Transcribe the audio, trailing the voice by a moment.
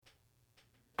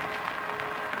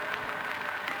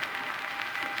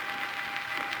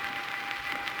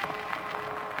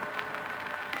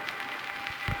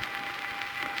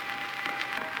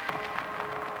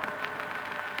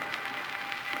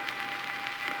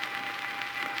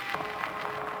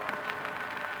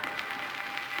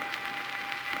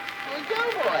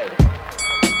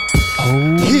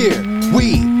Here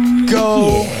we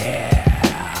go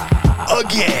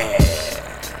again.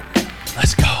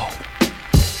 Let's go.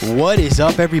 What is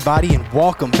up, everybody, and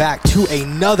welcome back to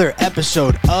another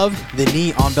episode of the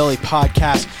Knee on Belly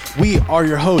podcast. We are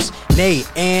your hosts,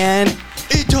 Nate, and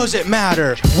it doesn't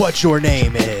matter what your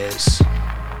name is.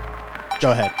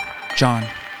 Go ahead. John.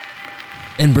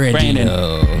 And Brandon.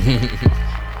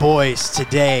 Boys,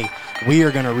 today we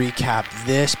are going to recap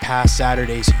this past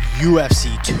Saturday's UFC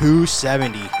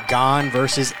 270, Gane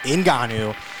versus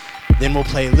Ngannou. Then we'll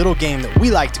play a little game that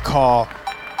we like to call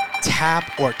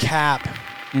Tap or Cap.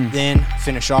 Then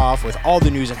finish off with all the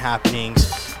news and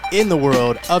happenings in the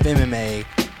world of MMA,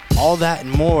 all that and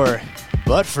more.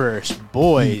 But first,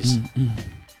 boys,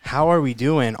 how are we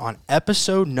doing on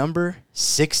episode number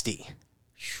 60?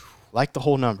 Like the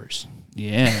whole numbers.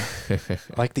 Yeah.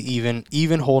 Like the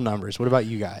even whole numbers. What about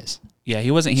you guys? Yeah,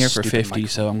 he wasn't here for Stupid 50, microphone.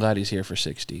 so I'm glad he's here for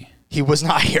 60. He was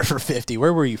not here for 50.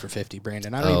 Where were you for 50,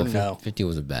 Brandon? I don't even know. 50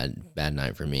 was a bad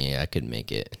night for me. I couldn't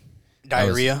make it.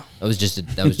 Diarrhea? That was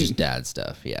just dad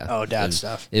stuff. Yeah. Oh, dad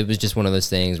stuff. It was just one of those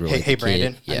things where Hey,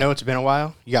 Brandon, yeah. I know it's been a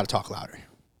while. You got to talk louder.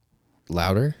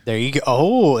 Louder. There you go.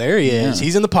 Oh, there he is.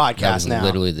 He's in the That podcast was now.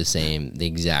 literally the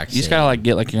exact You just same. gotta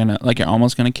get you're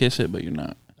almost gonna kiss it, but you're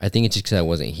not. I think it's just because I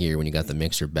wasn't here when you got the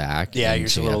mixer back. Yeah, and you're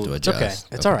so a you have little. to It's adjust.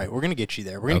 okay. It's all right. We're gonna get you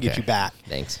there. We're gonna get Okay. you back.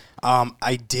 Thanks.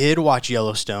 I did watch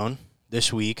Yellowstone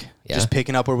this week. Yeah. Just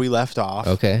picking up where we left off.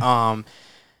 Okay.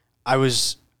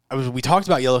 We talked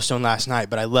about Yellowstone last night,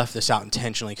 but I left this out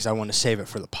intentionally because I wanted to save it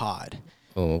for the pod.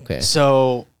 Oh, okay.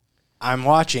 So I'm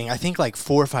watching, I think like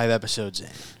 4 or 5 episodes in.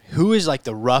 Who is like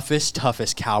the roughest,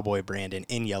 toughest cowboy, Brandon,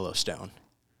 in Yellowstone?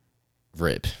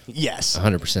 Rip. Yes.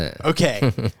 100%.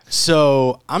 Okay.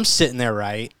 So I'm sitting there,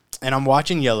 right? And I'm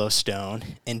watching Yellowstone,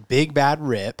 and Big Bad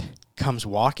Rip comes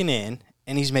walking in,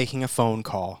 and he's making a phone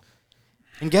call.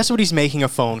 And guess what he's making a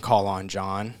phone call on,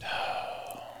 John?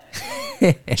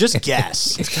 Just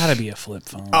guess. It's gotta be a flip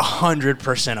phone.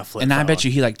 100% a flip And I phone. bet you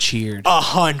he cheered.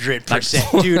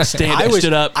 100%. Dude,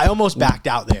 Stood up. I almost backed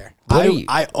out there.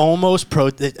 I almost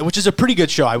which is a pretty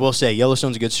good show, I will say.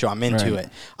 Yellowstone's a good show. I'm into Right. it.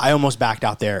 I almost backed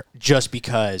out there just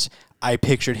because I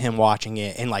pictured him watching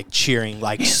it and cheering,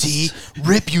 see,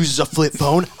 Rip uses a flip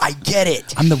phone. I get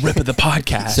it. I'm the Rip of the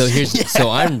podcast. So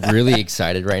I'm really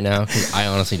excited right now because I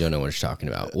honestly don't know what you're talking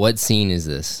about. What scene is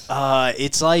this?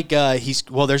 It's like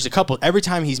there's a couple. Every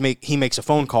time he makes a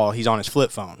phone call, he's on his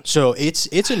flip phone. So it's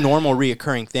a normal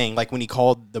reoccurring thing. Like when he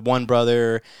called the one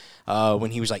brother, when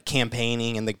he was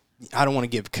campaigning, and I don't want to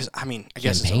give because I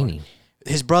guess Campaigning.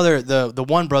 His brother, the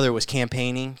one brother was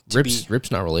campaigning to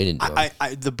Rip's not related to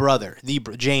him. the brother,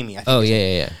 Jamie. I think Oh, his yeah,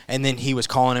 name. yeah. And then he was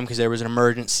calling him because there was an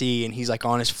emergency, and he's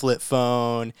on his flip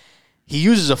phone. He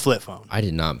uses a flip phone. I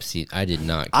did not. I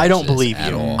don't catch this believe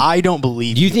at you. all. I don't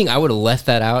believe Do you think I would have left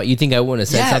that out? You think I wouldn't have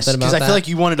said Yes, something about because that? I feel like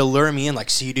you wanted to lure me in.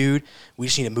 See, dude, we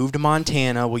just need to move to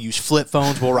Montana. We'll use flip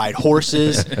phones. We'll ride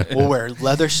horses. We'll wear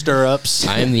leather stirrups.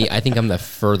 I think I'm the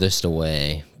furthest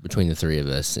away between the three of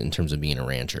us in terms of being a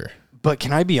rancher. But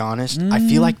can I be honest? I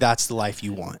feel like that's the life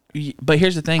you want. But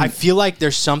here's the thing. I feel like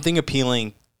there's something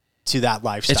appealing to that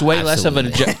lifestyle. it's way less of an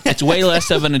Absolutely. it's way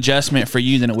less of an adjustment for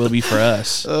you than it will be for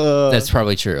us. That's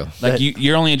probably true.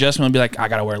 Your only adjustment would be I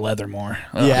gotta wear leather more.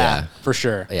 Ugh. Yeah, for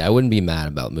sure. Yeah, I wouldn't be mad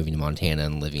about moving to Montana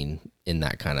and living in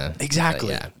that kind of Exactly.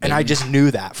 yeah, And I just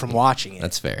knew that from watching it.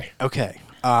 that's fair. Okay.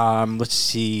 Let's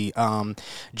see.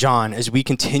 John, as we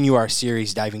continue our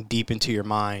series diving deep into your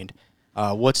mind,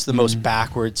 what's the most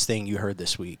backwards thing you heard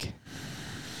this week?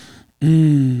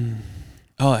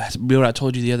 Oh, that's what I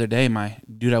told you the other day. My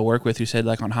dude I work with who said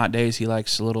on hot days he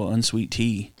likes a little unsweet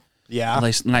tea. Yeah.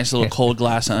 Nice little cold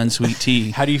glass of unsweet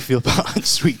tea. How do you feel about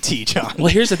sweet tea, John? Well,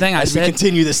 here's the thing. As we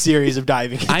continue the series of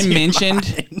diving into I your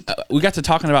mentioned mind. we got to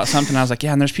talking about something. I was like,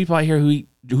 yeah, and there's people out here who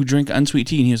drink unsweet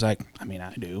tea, and he was like, I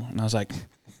do, and I was like,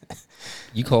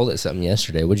 You called it something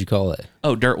yesterday. What'd you call it?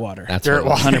 oh, dirt water. That's Dirt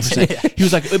what it was. water. 100%. He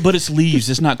was like, but it's leaves.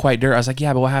 It's not quite dirt. I was like,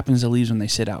 yeah, but what happens to leaves when they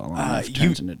sit out long enough? It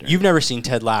turns into dirt. You've never seen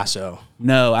Ted Lasso.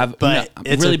 No, I'm a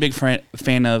it's really a- big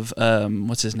fan of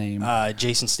What's his name?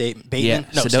 Jason Bateman. Yeah,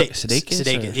 No, Sudeikis, Sudeikis.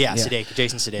 or- Yeah, yeah. Sudeikis.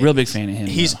 Jason Sudeikis. Real big fan of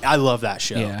him. I love that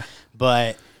show. Yeah.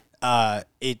 But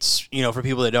it's, for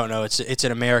people that don't know, it's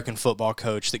an American football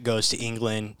coach that goes to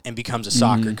England and becomes a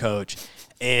soccer coach.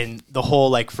 And the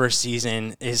whole first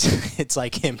season is it's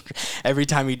like him every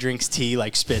time he drinks tea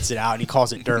spits it out and he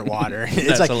calls it dirt water.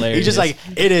 It's That's he's just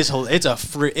hilarious.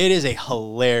 it is a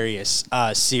hilarious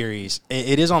series.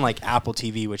 It is on Apple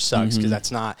TV, which sucks because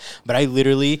that's not. But I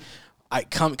literally I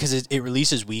come because it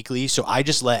releases weekly, so I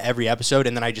just let every episode,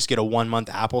 and then I just get a 1 month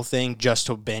Apple thing just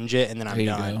to binge it, and then I'm There you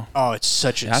done. go. Oh, it's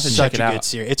such I have a to check it good out.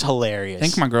 series. It's hilarious. I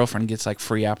think my girlfriend gets like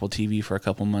free Apple TV for a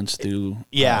couple months through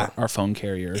our phone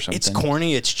carrier or something. It's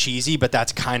corny, it's cheesy, but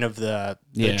that's kind of the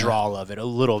draw of it a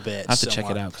little bit. I have to check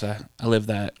it out because I live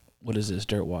that. What is this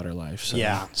dirt water life? So.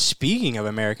 Yeah. Speaking of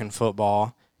American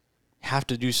football, have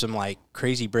to do some like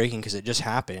crazy breaking because it just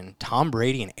happened. Tom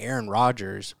Brady and Aaron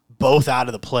Rodgers both out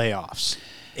of the playoffs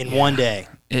in one day.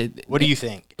 What do you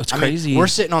think? It's crazy. We're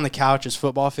sitting on the couch as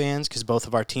football fans because both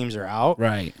of our teams are out.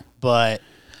 Right. But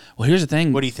well, here's the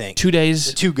thing. What do you think? 2 days.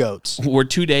 The two goats. We're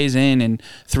 2 days in, and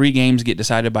 3 games get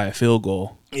decided by a field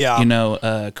goal. Yeah. You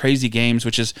know, crazy games,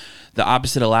 which is the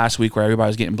opposite of last week where everybody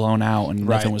was getting blown out and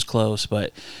nothing was close.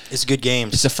 But it's good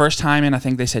games. It's the first time in, I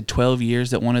think they said 12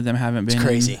 years that one of them haven't been. It's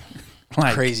crazy.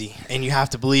 Like, crazy. And you have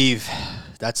to believe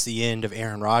that's the end of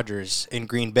Aaron Rodgers in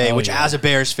Green Bay, which as a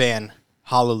Bears fan,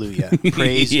 hallelujah.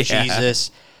 Praise Jesus.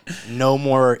 No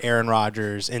more Aaron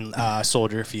Rodgers in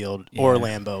Soldier Field or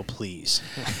Lambeau, please.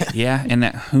 Yeah, and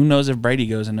who knows if Brady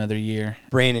goes another year.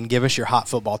 Brandon, give us your hot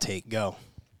football take. Go.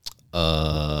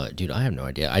 Dude, I have no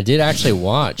idea. I did actually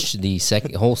watch the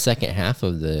whole second half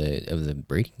of the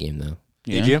Brady game though.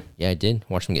 Did you? Yeah, I did.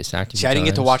 Watch them get sacked. See, I didn't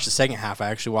get to watch the second half.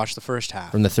 I actually watched the first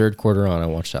half. From the third quarter on, I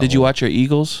watched that. Did you watch your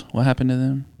Eagles? What happened to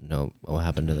them? No, what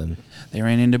happened to them? They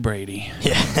ran into Brady.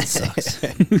 Yeah, that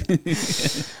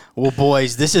sucks. Well,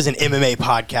 boys, this is an MMA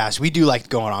podcast. We do like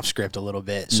going off script a little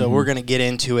bit, so we're gonna get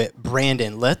into it.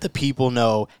 Brandon, let the people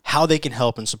know how they can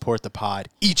help and support the pod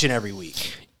each and every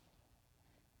week.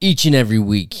 Each and every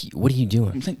week. What are you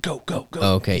doing? Go.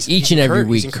 Okay. Each and every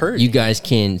week, encouraging. you guys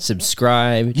can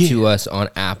subscribe to us on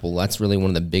Apple. That's really one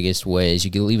of the biggest ways.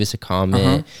 You can leave us a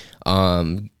comment.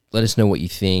 Let us know what you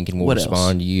think, and we'll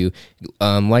respond to you.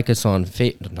 Like us on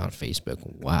not Facebook.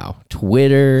 Wow,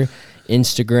 Twitter,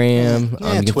 Instagram.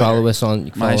 You can follow us on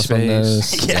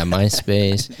those. Yeah,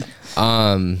 MySpace.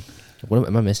 What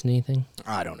am I missing? Anything?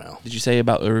 I don't know. Did you say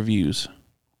about the reviews?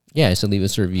 Yeah, so leave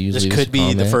us reviews. This could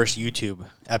be the first YouTube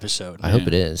episode. I hope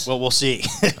it is. Well, we'll see.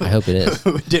 I hope it is.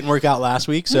 It didn't work out last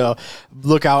week, so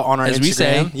look out on our As Instagram. we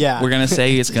say, we're going to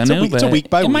say it's going to, but it's a week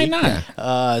by it week. might not.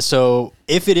 Yeah. So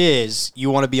if it is, you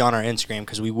want to be on our Instagram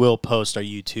because we will post our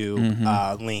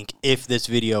YouTube link if this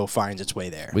video finds its way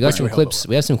there. We got some clips.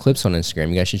 We have some clips on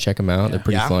Instagram. You guys should check them out. They're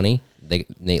pretty funny.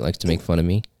 Nate likes to make fun of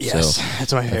me. Yes, so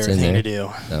that's my favorite thing to do.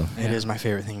 So. It is my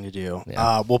favorite thing to do.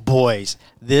 Yeah. Well, boys,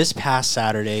 this past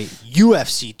Saturday,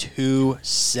 UFC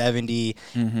 270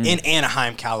 in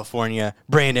Anaheim, California.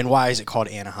 Brandon, why is it called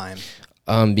Anaheim?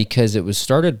 Because it was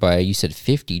started by, you said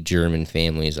 50 German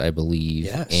families, I believe.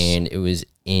 Yes. And it was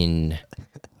in,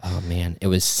 it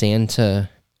was Santa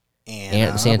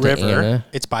River. Ana.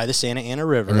 It's by the Santa Ana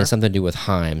River. And it's something to do with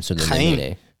Heim. So then they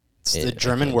made It's the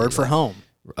German word for home.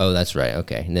 Oh, that's right.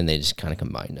 Okay. And then they just kind of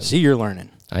combined them. See, you're learning.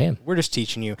 I am. We're just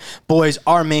teaching you. Boys,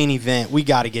 our main event, we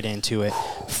got to get into it.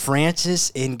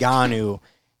 Francis Ngannou,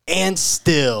 and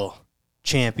still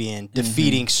champion,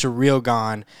 defeating Ciryl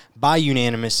Gane by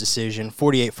unanimous decision,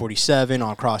 48-47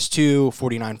 on Cross 2,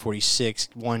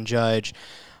 49-46, one judge.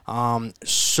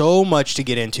 So much to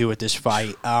get into with this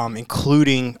fight,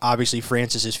 including obviously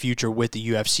Francis's future with the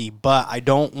UFC, but I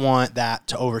don't want that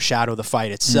to overshadow the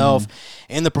fight itself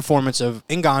and the performance of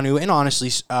Ngannou and honestly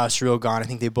Ciryl Gane. I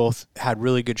think they both had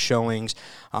really good showings,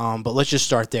 but let's just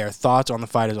start there. Thoughts on the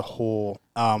fight as a whole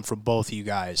from both of you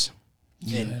guys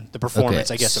and the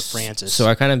performance, I guess, of Francis. So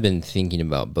I kind of been thinking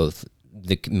about both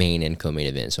the main and co-main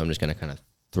event, so I'm just going to kind of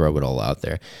throw it all out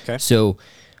there. Okay. So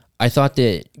I thought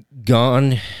that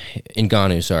Ngannou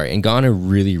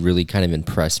really, really kind of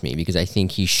impressed me because I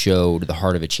think he showed the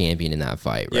heart of a champion in that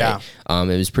fight, right? Yeah.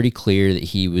 It was pretty clear that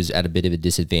he was at a bit of a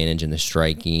disadvantage in the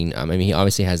striking. I mean, he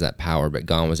obviously has that power, but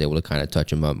Gane was able to kind of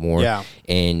touch him up more. Yeah.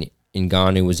 And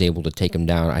Ngannou was able to take him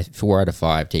down. 4 out of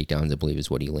 5 takedowns, I believe, is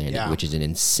what he landed, which is an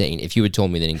insane. If you had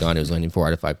told me that Ngannou was landing 4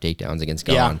 out of 5 takedowns against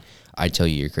Gane, I'd tell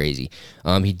you you're crazy.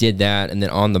 He did that, and then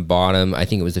on the bottom, I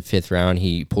think it was the 5th round,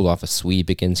 he pulled off a sweep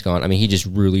against Gane. I mean, he just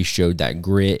really showed that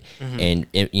grit, and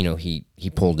he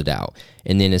pulled it out.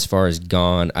 And then as far as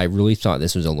Gane, I really thought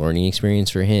this was a learning experience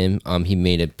for him. He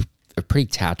made a pretty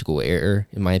tactical error,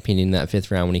 in my opinion, in that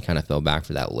 5th round when he kind of fell back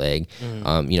for that leg.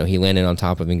 He landed on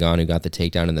top of Ngannou, got the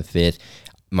takedown in the 5th.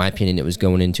 My opinion, it was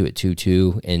going into it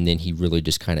 2-2, and then he really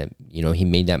just kind of, he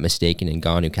made that mistake, and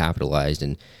Ngannou capitalized,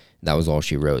 and that was all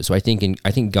she wrote. So I think Gane's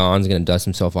going to dust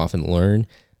himself off and learn,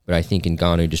 but I think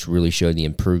Ngannou just really showed the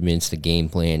improvements, the game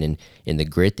plan, and the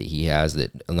grit that he has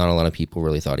that not a lot of people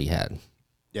really thought he had.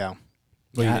 Yeah.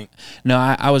 What do you think? No,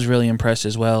 I was really impressed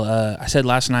as well. I said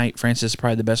last night Francis is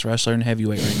probably the best wrestler in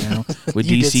heavyweight right now with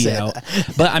DC out.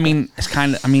 But I mean, it's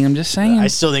kind of. I mean, I'm just saying. I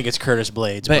still think it's Curtis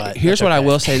Blades. But here's what I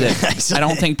will say that I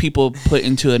don't think people put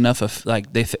into enough of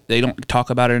like they don't talk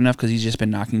about it enough because he's just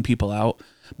been knocking people out.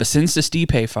 But since the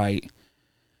Stipe fight,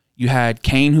 you had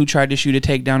Kane who tried to shoot a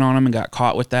takedown on him and got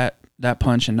caught with that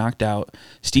punch and knocked out.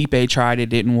 Stipe tried, it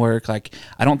didn't work. Like,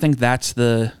 I don't think that's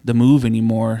the move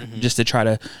anymore, just to try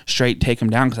to straight take him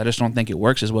down, because I just don't think it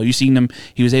works as well. You seen him,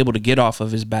 he was able to get off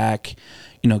of his back,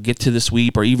 get to the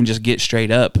sweep or even just get straight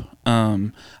up.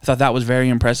 I thought that was very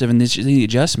impressive. And the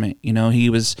adjustment, he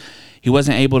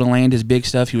wasn't able to land his big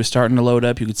stuff. He was starting to load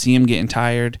up. You could see him getting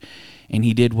tired. And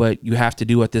he did what you have to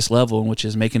do at this level, which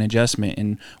is make an adjustment.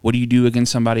 And what do you do against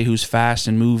somebody who's fast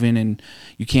and moving and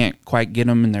you can't quite get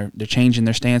them and they're changing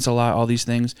their stance a lot, all these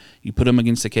things? You put them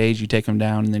against the cage, you take them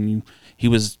down, and then he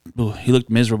looked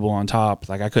miserable on top.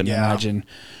 Like, I couldn't imagine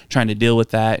trying to deal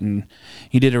with that. And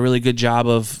he did a really good job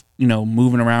of,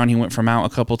 moving around. He went from out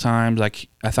a couple times. Like,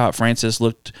 I thought Francis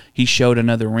he showed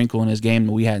another wrinkle in his game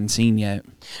that we hadn't seen yet.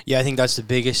 Yeah, I think that's the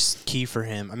biggest key for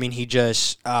him. I mean, he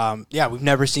just, we've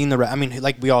never seen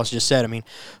like we all just said,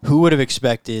 who would have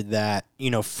expected that,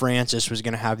 Francis was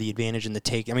going to have the advantage in the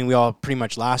take? I mean, we all pretty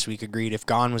much last week agreed if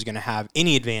Gane was going to have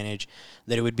any advantage,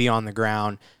 that it would be on the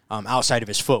ground, outside of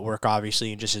his footwork,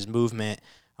 obviously, and just his movement.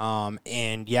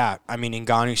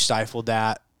 Ngannou stifled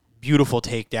that. Beautiful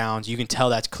takedowns. You can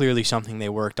tell that's clearly something they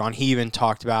worked on. He even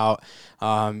talked about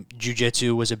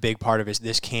jiu-jitsu was a big part of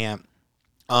this camp.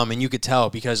 And you could tell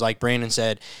because, like Brandon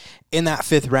said, in that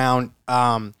fifth round,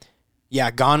 Gane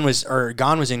was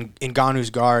in Ngannou's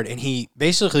guard, and he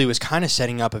basically was kind of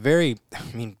setting up a very,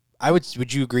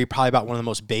 would you agree, probably about one of the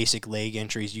most basic leg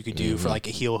entries you could do for like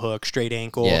a heel hook, straight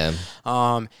ankle. Yeah.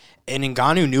 And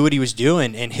Ngannou knew what he was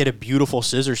doing and hit a beautiful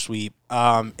scissor sweep.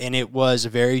 And it was a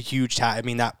very huge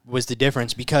that was the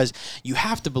difference, because you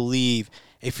have to believe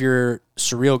if you're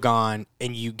Ciryl Gane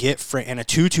and you get in a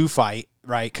 2-2 fight,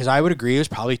 right? Because I would agree it was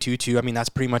probably 2-2. That's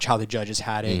pretty much how the judges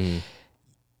had it.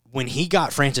 When he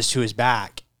got Francis to his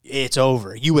back, it's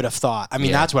over. You would have thought.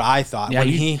 That's what I thought. Yeah,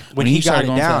 when he got it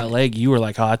down, for that leg, you were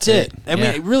like, "Oh, that's it."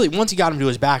 Really, once he got him to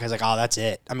his back, I was like, "Oh, that's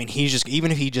it." He's just,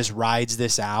 even if he just rides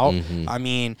this out,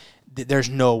 there's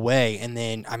no way. And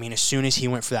then, as soon as he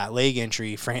went for that leg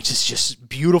entry, Francis just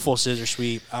beautiful scissor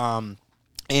sweep.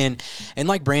 And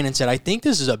like Brandon said, I think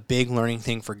this is a big learning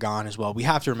thing for Gane as well. We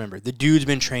have to remember, the dude's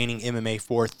been training MMA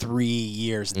for 3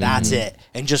 years. That's it.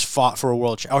 And just fought for a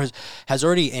world has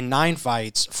already, in 9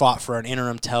 fights, fought for an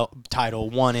interim title,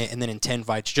 won it, and then in 10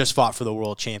 fights, just fought for the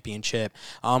world championship,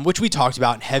 which we talked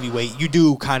about in heavyweight. You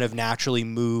do kind of naturally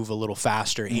move a little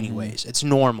faster anyways. It's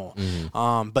normal.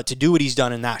 But to do what he's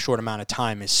done in that short amount of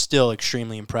time is still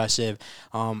extremely impressive.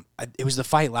 It was the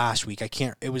fight last week.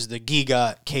 It was the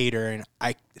Giga Cater, and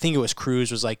I think it was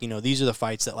Cruz was like, these are the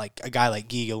fights that like a guy like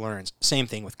Giga learns. Same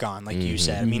thing with Gane, like you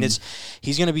said.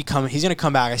 He's going to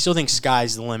come back. I still think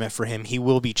sky's the limit for him. He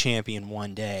will be champion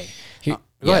one day. Here's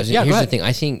the thing.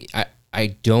 I think I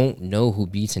don't know who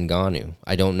beats Ngannou.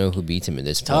 I don't know who beats him at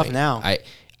this point. Tough now.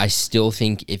 I still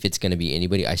think if it's going to be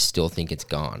anybody, I still think it's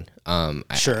Gane.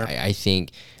 Sure.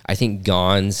 I think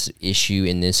Gane's issue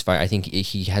in this fight, I think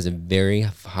he has a very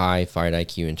high fight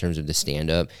IQ in terms of the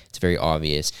stand-up. It's very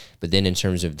obvious. But then in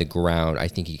terms of the ground, I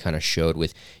think he kind of showed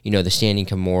with, the standing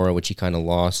Kimura, which he kind of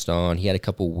lost on. He had a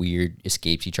couple weird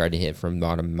escapes he tried to hit from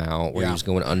bottom mount where he was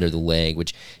going under the leg,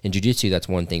 which in jiu-jitsu, that's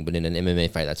one thing. But in an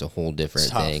MMA fight, that's a whole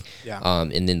different thing. Yeah.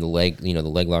 And then the leg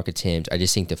lock attempt, I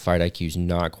just think the fight IQ is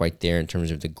not quite there in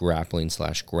terms of the grappling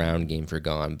 / ground game for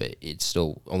Gane, but it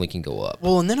still only can go up.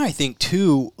 Well, and then I think,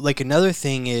 too, like another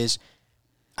thing is,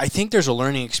 I think there's a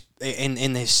learning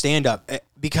in his stand-up,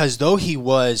 because though he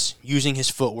was using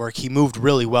his footwork, he moved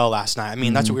really well last night.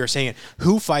 That's what we were saying.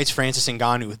 Who fights Francis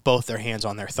Ngannou with both their hands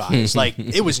on their thighs? Like,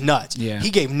 it was nuts. Yeah. He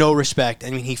gave no respect.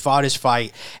 He fought his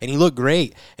fight, and he looked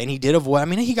great, and he did avoid.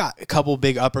 He got a couple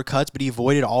big uppercuts, but he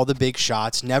avoided all the big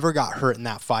shots, never got hurt in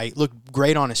that fight, looked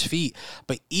great on his feet.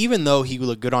 But even though he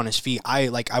looked good on his feet, I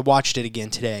watched it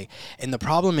again today, and the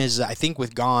problem is, I think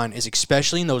with Gane, is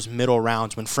especially in those middle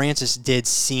rounds, when Francis did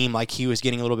seem like he was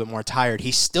getting a little bit more tired,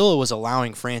 he still was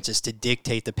allowing Francis to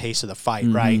dictate the pace of the fight,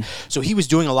 right? So he was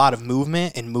doing a lot of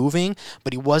movement and moving,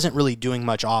 but he wasn't really doing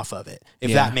much off of it,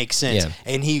 if that makes sense. Yeah.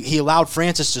 And he allowed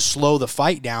Francis to slow the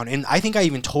fight down. And I think I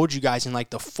even told you guys in like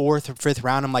the 4th or 5th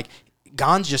round, I'm like,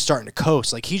 Gane's just starting to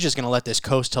coast. Like, he's just going to let this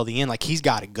coast till the end. Like, he's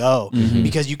got to go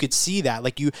because you could see that.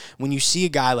 Like, when you see a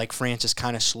guy like Francis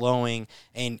kind of slowing,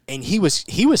 and he was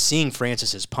seeing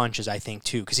Francis's punches, I think,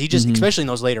 too, because he just, especially in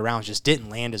those later rounds, just didn't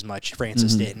land as much.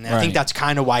 Francis did. And I think that's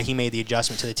kind of why he made the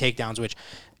adjustment to the takedowns, which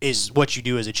is what you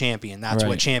do as a champion. That's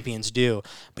what champions do.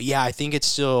 But yeah, I think it's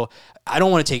still, I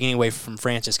don't want to take any away from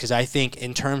Francis, because I think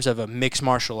in terms of a mixed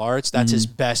martial arts, that's his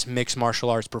best mixed martial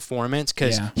arts performance,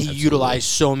 because he utilized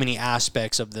so many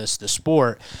aspects of the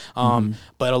sport.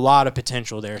 But a lot of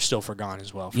potential there still for Gane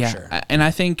as well, for sure. And I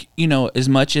think, as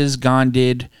much as Gane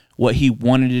did what he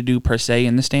wanted to do per se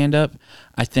in the stand-up,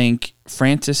 I think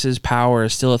Francis's power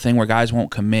is still a thing where guys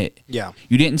won't commit. Yeah.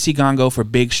 You didn't see Gane go for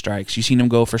big strikes. You seen him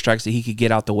go for strikes that he could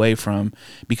get out the way from,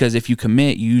 because if you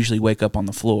commit, you usually wake up on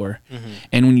the floor.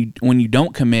 And when you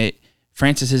don't commit,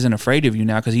 Francis isn't afraid of you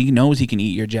now, because he knows he can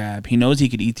eat your jab. He knows he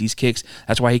could eat these kicks.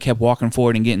 That's why he kept walking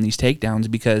forward and getting these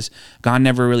takedowns, because Gane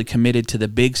never really committed to the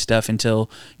big stuff until,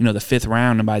 the 5th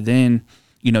round. And by then,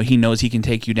 he knows he can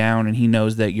take you down, and he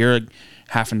knows that you're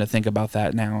having to think about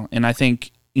that now. And I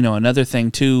think, another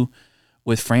thing too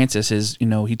with Francis is,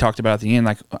 he talked about at the end,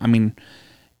 like, I mean,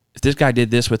 if this guy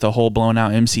did this with a whole blown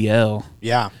out MCL,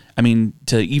 I mean,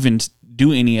 to even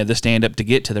do any of the stand up to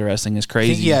get to the wrestling is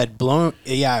crazy. I think he had blown,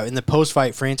 in the post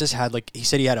fight, Francis had, like, he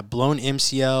said he had a blown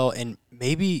MCL and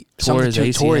maybe tore his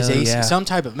ACL, yeah. some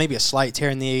type of, maybe a slight tear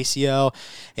in the ACL,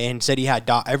 and said he had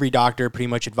every doctor pretty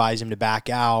much advised him to back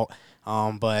out.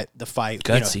 But the fight,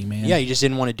 gutsy, man. Yeah, he just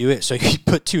didn't want to do it, so he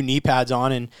put 2 knee pads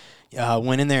on and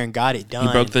went in there and got it done.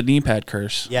 He broke the knee pad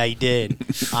curse. Yeah, he did.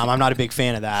 I'm not a big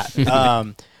fan of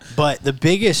that. But the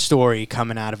biggest story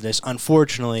coming out of this,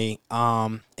 unfortunately,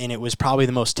 and it was probably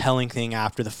the most telling thing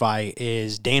after the fight,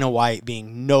 is Dana White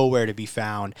being nowhere to be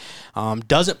found.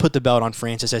 Doesn't put the belt on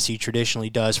Francis as he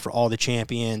traditionally does for all the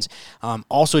champions.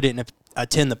 Also didn't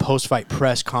attend the post-fight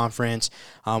press conference.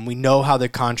 We know how the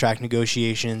contract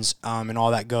negotiations and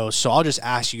all that goes. So I'll just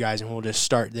ask you guys, and we'll just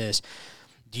start this.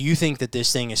 Do you think that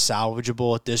this thing is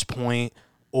salvageable at this point,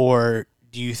 or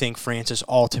do you think Francis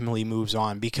ultimately moves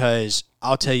on? Because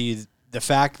I'll tell you, the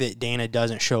fact that Dana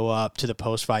doesn't show up to the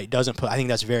post-fight I think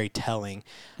that's very telling.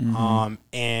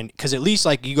 And because at least,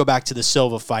 like, you go back to the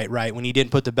Silva fight, right, when he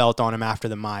didn't put the belt on him after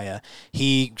the Maia,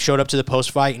 he showed up to the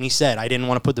post-fight and he said, I didn't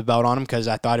want to put the belt on him because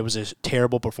I thought it was a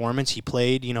terrible performance. He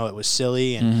played, it was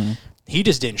silly, and he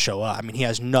just didn't show up. I mean, he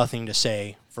has nothing to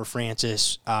say for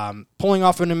Francis pulling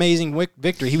off an amazing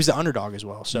victory. He was the underdog as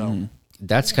well, so...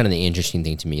 That's kind of the interesting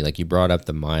thing to me. Like, you brought up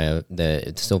the Maia,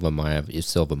 the Silva Maia,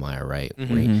 right?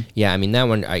 Yeah, I mean, that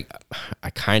one, I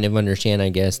kind of understand, I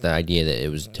guess, the idea that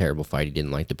it was a terrible fight. He didn't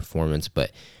like the performance,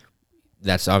 but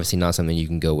that's obviously not something you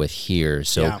can go with here.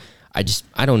 So I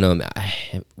don't know.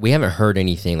 We haven't heard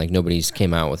anything. Like, nobody's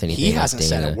came out with anything. He hasn't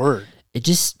said a word. It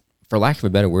just, for lack of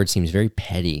a better word, seems very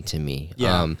petty to me.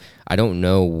 Yeah. I don't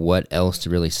know what else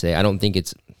to really say. I don't think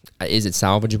it's... Is it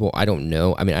salvageable? I don't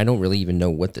know. I mean, I don't really even know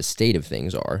what the state of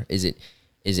things are. Is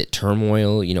it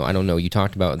turmoil? I don't know. You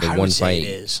talked about the one fight. It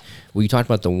is. Well, you talked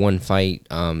about the one fight.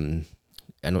 I don't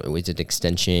know. Is it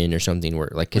extension or something where,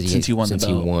 like, because since he won,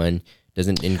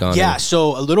 doesn't Ngannou? Yeah.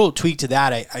 So a little tweak to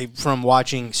that. I from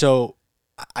watching. So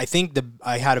I think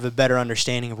I had a better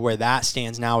understanding of where that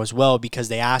stands now as well, because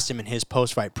they asked him in his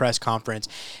post-fight press conference,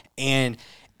 and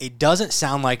it doesn't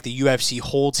sound like the UFC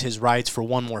holds his rights for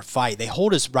one more fight. They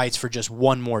hold his rights for just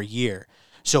one more year.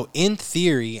 So in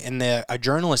theory, and a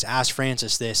journalist asked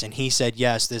Francis this, and he said,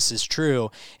 yes, this is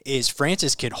true, is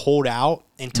Francis could hold out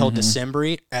until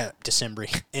December,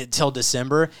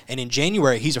 and in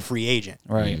January, he's a free agent.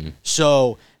 Right.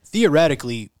 So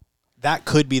theoretically, that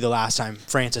could be the last time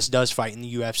Francis does fight in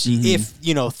the UFC if,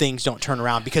 things don't turn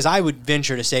around. Because I would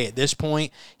venture to say at this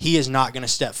point, he is not going to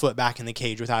step foot back in the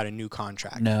cage without a new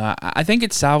contract. No, I think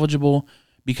it's salvageable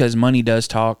because money does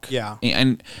talk. Yeah.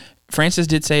 And Francis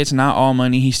did say it's not all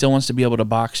money. He still wants to be able to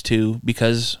box too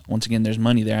because, once again, there's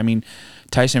money there. I mean,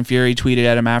 Tyson Fury tweeted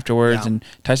at him afterwards, and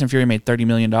Tyson Fury made $30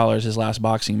 million his last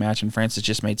boxing match, and Francis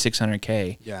just made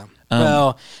 $600K. Yeah.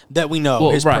 Well, that we know.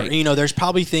 Well, right. There's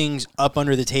probably things up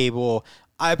under the table.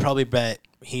 I probably bet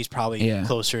he's probably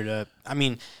closer to. I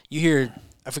mean, you hear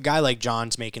if a guy like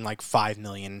John's making like $5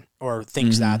 million or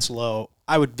thinks that's low,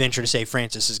 I would venture to say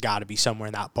Francis has got to be somewhere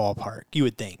in that ballpark. You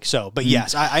would think so, but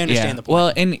yes, I understand the point.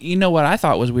 Well, and you know what I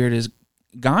thought was weird is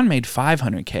Gane made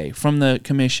 $500K from the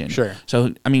commission. Sure.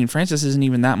 So I mean, Francis isn't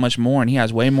even that much more, and he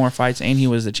has way more fights, and he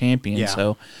was the champion. Yeah.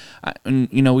 So,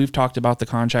 we've talked about the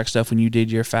contract stuff when you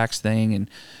did your fax thing,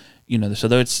 and so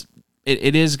though it's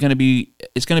going to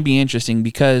be interesting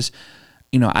because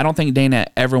I don't think Dana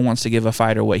ever wants to give a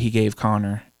fighter what he gave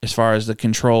Conor as far as the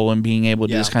control and being able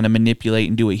to just kind of manipulate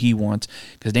and do what he wants,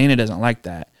 because Dana doesn't like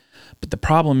that. But the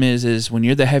problem is when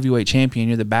you're the heavyweight champion,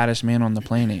 you're the baddest man on the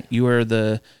planet. You are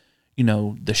the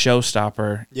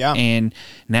showstopper. Yeah. And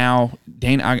now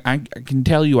Dana, I can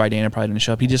tell you why Dana probably didn't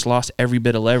show up. He just lost every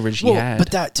bit of leverage he had.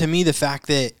 But that, to me, the fact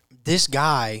that this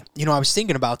guy, I was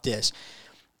thinking about this.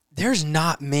 There's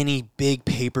not many big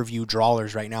pay-per-view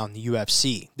drawlers right now in the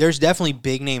UFC. There's definitely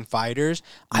big-name fighters.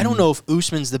 I don't know if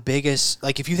Usman's the biggest.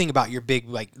 Like, if you think about your big,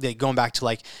 going back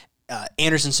to,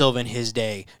 Anderson Silva in his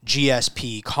day,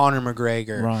 GSP, Conor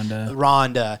McGregor,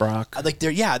 Ronda, Brock.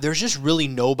 There's just really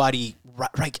nobody.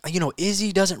 Right,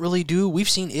 Izzy doesn't really do. We've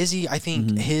seen Izzy. I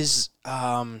think his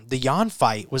the Jan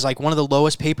fight was one of the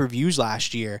lowest pay-per-views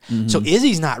last year. So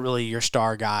Izzy's not really your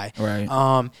star guy.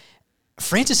 Right.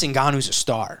 Francis Ngannou's a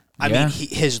star. I mean,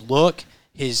 his look,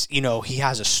 he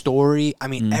has a story. I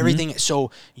mean, everything.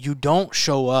 So you don't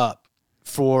show up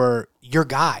for your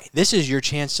guy. This is your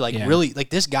chance to really,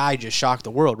 this guy just shocked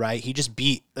the world, right? He just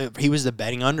beat, he was the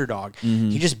betting underdog.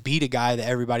 He just beat a guy that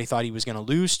everybody thought he was going to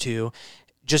lose to,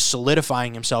 just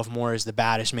solidifying himself more as the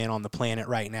baddest man on the planet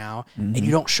right now. And you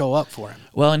don't show up for him.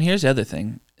 Well, and here's the other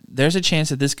thing. There's a chance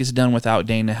that this gets done without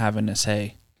Dana having to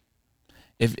say.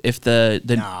 If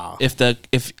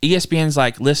ESPN's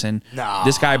like, listen,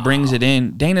 this guy brings it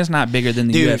in, Dana's not bigger than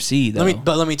the UFC though.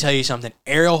 Let me tell you something.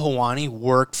 Ariel Helwani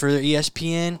worked for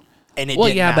ESPN, and it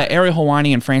didn't matter. But Ariel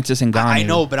Helwani and Francis Ngannou. I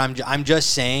know, but I'm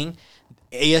just saying,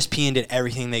 ESPN did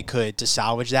everything they could to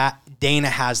salvage that.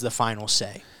 Dana has the final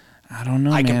say. I don't know,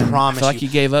 man. I can promise I feel like you.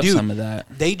 He gave up some of that.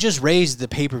 They just raised the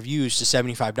pay-per-views to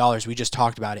 $75. We just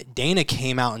talked about it. Dana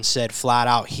came out and said flat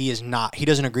out he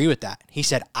doesn't agree with that. He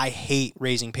said, I hate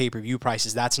raising pay-per-view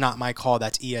prices. That's not my call.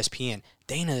 That's ESPN.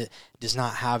 Dana does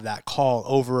not have that call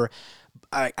over,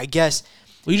 I guess.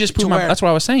 Well, you just proved that's what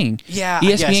I was saying. Yeah,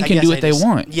 ESPN can do what they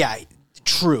want. Yeah,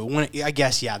 true.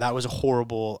 That was a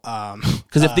horrible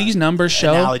because if these numbers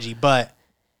show analogy, but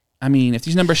I mean, if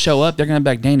these numbers show up, they're going to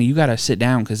be like, Dana, you got to sit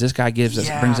down because this guy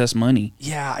brings us money.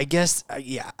 Yeah, I guess,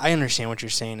 I understand what you're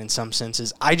saying in some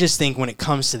senses. I just think when it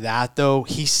comes to that, though,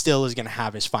 he still is going to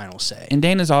have his final say. And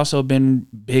Dana's also been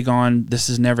big on this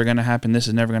is never going to happen, this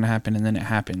is never going to happen, and then it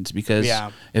happens because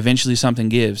eventually something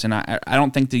gives. And I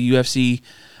don't think the UFC,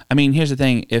 I mean, here's the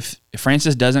thing. If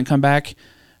Francis doesn't come back,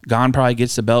 Gane probably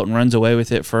gets the belt and runs away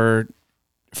with it for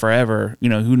forever.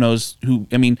 Who knows who,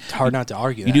 I mean, it's hard not to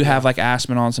argue. You do have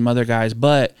Aspinall and some other guys,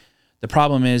 but the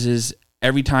problem is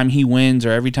every time he wins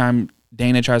or every time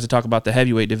Dana tries to talk about the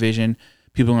heavyweight division,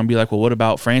 people are going to be like, well, what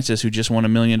about Francis who just won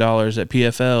 $1 million at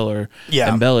PFL or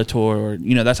Bellator or,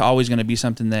 that's always going to be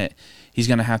something that he's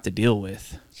going to have to deal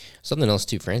with. Something else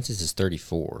too, Francis is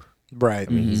 34. Right.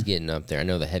 I mean, he's getting up there. I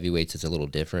know the heavyweights is a little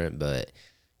different, but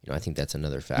I think that's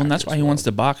another factor. Well, and that's why he wants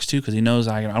to box too, because he knows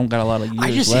I don't got a lot of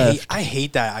years left. I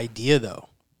hate that idea though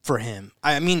for him.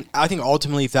 I mean, I think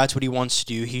ultimately, if that's what he wants to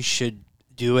do, he should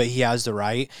do it. He has the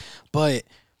right. But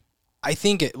I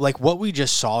think what we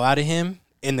just saw out of him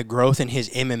in the growth in his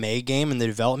MMA game and the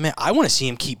development, I want to see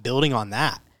him keep building on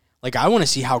that. I want to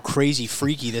see how crazy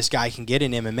freaky this guy can get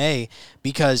in MMA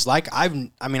because,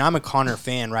 I'm a Conor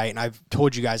fan, right? And I've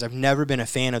told you guys I've never been a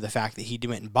fan of the fact that he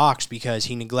went and boxed because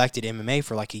he neglected MMA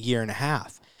for a year and a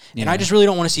half. Yeah. And I just really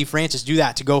don't want to see Francis do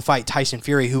that to go fight Tyson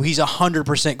Fury, who he's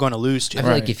 100% going to lose to. I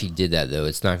feel like if he did that, though,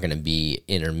 it's not going to be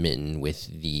intermittent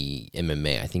with the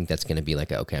MMA. I think that's going to be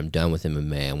okay, I'm done with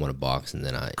MMA. I want to box, and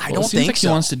then I don't think he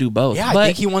wants to do both. Yeah, I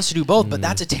think he wants to do both, but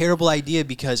that's a terrible idea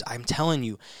because I'm telling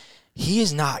you,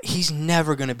 he's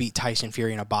never going to beat Tyson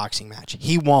Fury in a boxing match.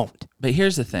 He won't. But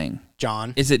here's the thing,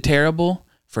 John. Is it terrible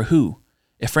for who?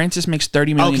 If Francis makes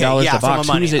 $30 million to box,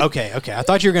 money. Okay. I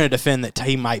thought you were going to defend that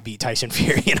he might beat Tyson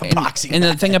Fury in a boxing match. And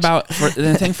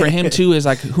the thing for him too is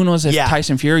who knows if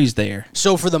Tyson Fury's there.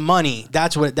 So for the money,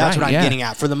 that's what I'm getting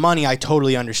at. For the money, I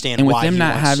totally understand. And with why them he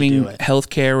not wants having to do it.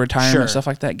 Healthcare, retirement, stuff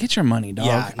like that, get your money, dog.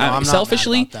 Yeah, no, I'm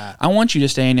selfishly, not mad about that. I want you to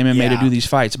stay in MMA to do these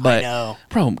fights, but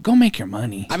bro, go make your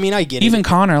money. I mean, I get it. Even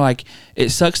Conor, it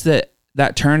sucks that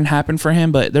turn happened for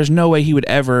him, but there's no way he would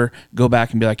ever go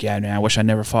back and be like, I wish I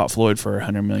never fought Floyd for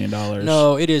 $100 million.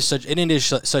 No, it is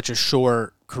such a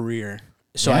short career.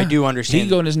 So I do understand. He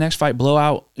could go in his next fight, blow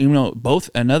out, both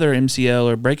another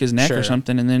MCL or break his neck or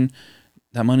something, and then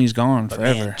that money's gone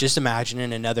forever. Man, just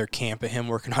imagining another camp of him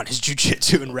working on his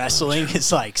jiu-jitsu and wrestling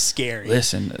is scary.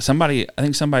 Listen, I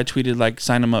think somebody tweeted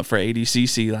sign him up for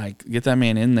ADCC, get that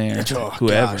man in there,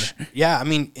 whoever. Gosh. Yeah, I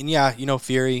mean, and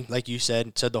Fury, like you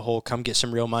said the whole come get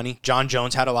some real money. John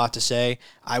Jones had a lot to say.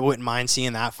 I wouldn't mind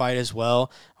seeing that fight as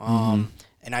well.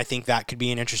 And I think that could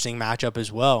be an interesting matchup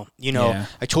as well.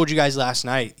 I told you guys last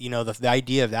night, the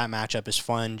idea of that matchup is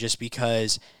fun just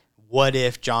because what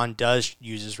if John does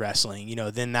use his wrestling? You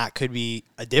know, then that could be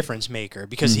a difference maker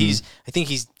because I think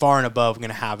he's far and above going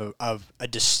to have a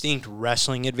distinct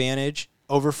wrestling advantage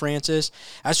over Francis.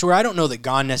 As to where I don't know that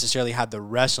Gane necessarily had the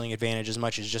wrestling advantage as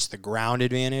much as just the ground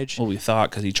advantage. Well, we thought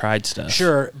because he tried stuff.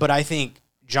 Sure, but I think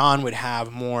John would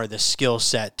have more the skill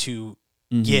set to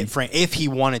get Frank if he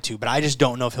wanted to, but I just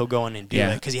don't know if he'll go in and do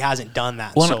it because he hasn't done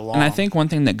that so long. And I think one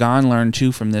thing that Gane learned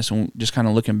too from this, just kind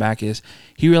of looking back, is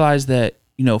he realized that,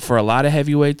 you know, for a lot of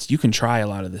heavyweights, you can try a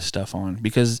lot of this stuff on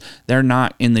because they're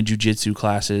not in the jiu-jitsu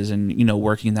classes and, you know,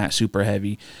 working that super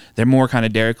heavy. They're more kind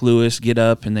of Derek Lewis, get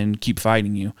up and then keep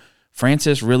fighting you.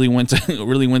 Francis really went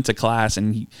to class,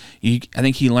 and I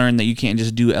think he learned that you can't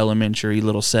just do elementary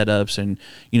little setups and,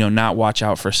 you know, not watch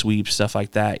out for sweeps, stuff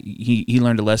like that. He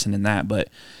learned a lesson in that. But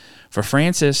for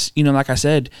Francis, you know, like I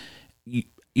said,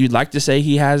 you'd like to say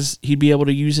he'd be able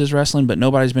to use his wrestling, but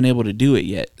nobody's been able to do it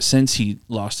yet since he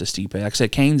lost to Stipe. Like I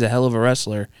said, Kane's a hell of a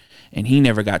wrestler, and he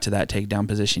never got to that takedown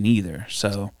position either.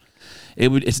 So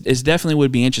it's definitely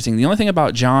would be interesting. The only thing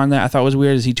about John that I thought was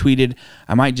weird is he tweeted,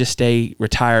 "I might just stay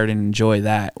retired and enjoy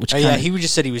that." Which he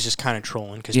just said he was just kind of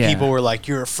trolling because people were like,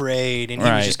 "You're afraid," and he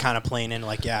was just kind of playing in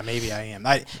like, "Yeah, maybe I am."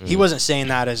 He wasn't saying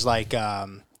that as like.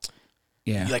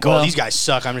 Like, well, these guys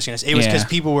suck. I'm just gonna say it was because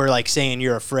people were like saying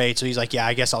you're afraid, so he's like, yeah,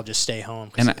 I guess I'll just stay home.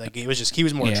 And like it was just he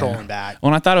was more trolling back.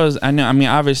 Well, I thought it was. I mean,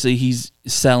 obviously he's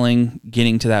selling,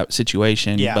 getting to that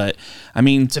situation. Yeah. But I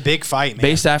mean, it's a big fight, man.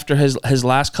 Based after his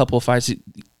last couple of fights,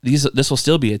 this will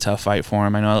still be a tough fight for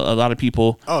him. I know a lot of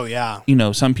people. Oh yeah. You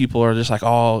know, some people are just like,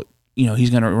 oh, you know,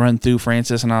 he's gonna run through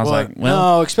Francis, and I was like,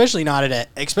 well, no, especially not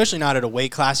at a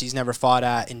weight class he's never fought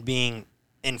at,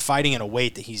 and fighting at a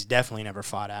weight that he's definitely never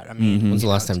fought at. I mean, when's the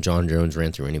last time John Jones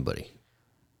ran through anybody?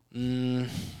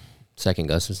 Second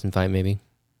Gustafson fight, maybe.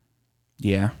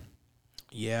 Yeah.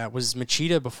 Yeah, was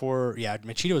Machida before? Yeah,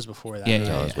 Machida was before that. Yeah,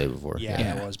 it was way before.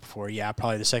 Yeah, it was before. Yeah,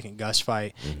 probably the second Gus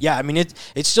fight. Yeah, I mean,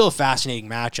 it's still a fascinating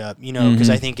matchup, you know, because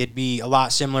I think it'd be a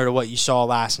lot similar to what you saw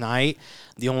last night.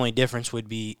 The only difference would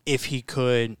be if he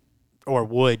could or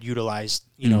would utilize,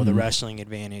 you know, the wrestling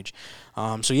advantage.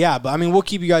 So, yeah, but, I mean, we'll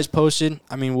keep you guys posted.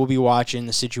 I mean, we'll be watching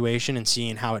the situation and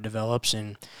seeing how it develops,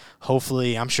 and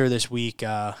hopefully, I'm sure this week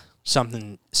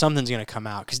something's going to come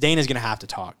out because Dana's going to have to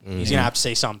talk. He's going to have to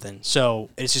say something. So,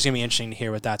 it's just going to be interesting to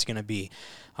hear what that's going to be.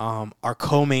 Our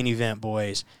co-main event,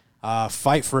 boys,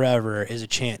 Fight Forever is a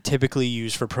chant typically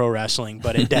used for pro wrestling,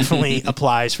 but it definitely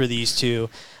applies for these two.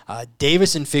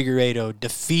 Davis and Figueiredo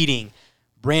defeating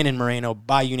Brandon Moreno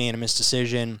by unanimous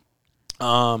decision.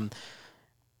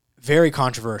 Very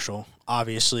controversial,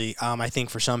 obviously, I think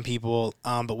for some people.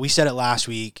 But we said it last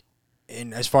week,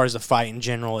 and as far as the fight in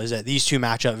general, is that these two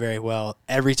match up very well.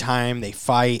 Every time they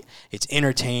fight, it's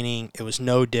entertaining. It was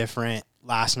no different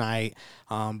last night.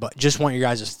 But just want your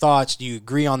guys' thoughts. Do you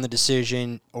agree on the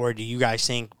decision, or do you guys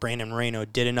think Brandon Moreno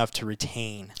did enough to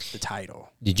retain the title?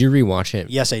 Did you rewatch it?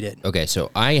 Yes, I did. Okay,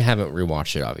 so I haven't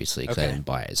rewatched it, obviously, because I didn't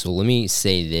buy it. So let me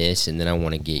say this, and then I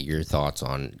want to get your thoughts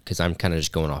on, because I'm kind of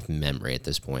just going off memory at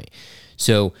this point.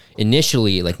 So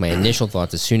initially, like my initial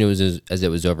thoughts as soon as it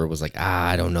was over was like,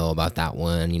 I don't know about that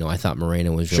one. You know, I thought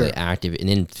Moreno was really active. And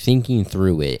then thinking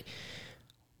through it,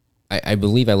 I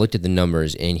believe I looked at the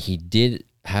numbers, and he did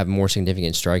have more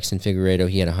significant strikes than Figueiredo.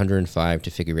 He had 105 to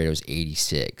Figueiredo's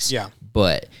 86. Yeah.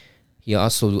 But he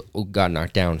also got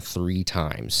knocked down 3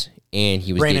 times. And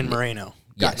he was Brandon Moreno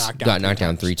got knocked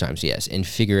down 3 times, yes. And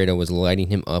Figueiredo was lighting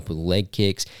him up with leg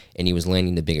kicks, and he was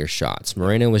landing the bigger shots.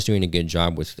 Moreno was doing a good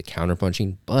job with the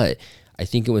counterpunching, but I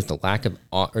think it was the lack of,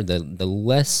 or the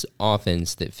less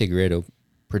offense that Figueiredo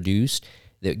produced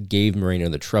that gave Moreno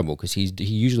the trouble, because he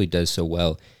usually does so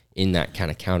well in that kind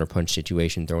of counterpunch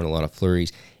situation, throwing a lot of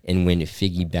flurries. And when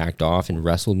Figgy backed off and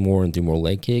wrestled more and threw more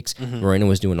leg kicks, Moreno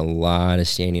was doing a lot of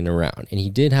standing around. And he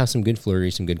did have some good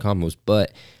flurries, some good combos,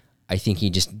 but I think he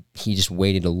just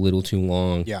waited a little too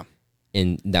long. Yeah.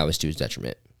 And that was to his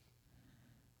detriment.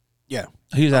 Yeah.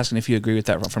 He was asking if you agree with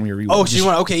that from your rewatch. Oh, so you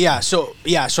want okay, yeah. So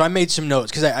I made some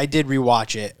notes because I did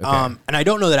rewatch it. Okay. And I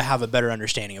don't know that I have a better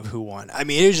understanding of who won. I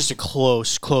mean, it was just a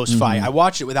close fight. I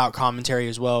watched it without commentary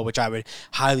as well, which I would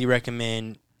highly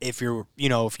recommend if you're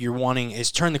wanting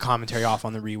is turn the commentary off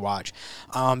on the rewatch.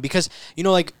 Because,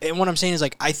 like, and what I'm saying is,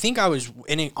 like, I think I was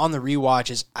on the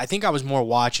rewatch I think I was more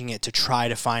watching it to try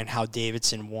to find how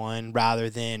Davidson won rather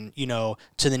than,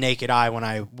 to the naked eye when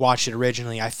I watched it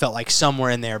originally, I felt like somewhere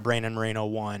in there Brandon Moreno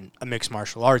won a mixed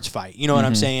martial arts fight. You know what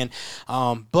I'm saying?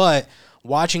 But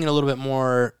watching it a little bit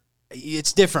more,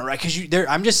 it's different, right? Because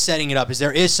I'm just setting it up as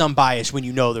there is some bias when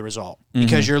you know the result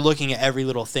because you're looking at every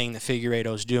little thing that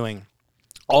Figueiredo's doing.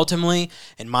 Ultimately,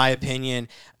 in my opinion,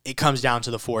 it comes down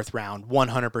to the fourth round,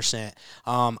 100%.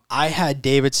 I had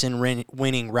Davidson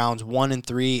winning rounds 1 and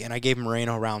 3, and I gave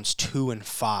Moreno rounds 2 and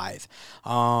 5.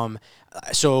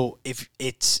 So if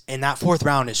it's, and that fourth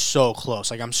round is so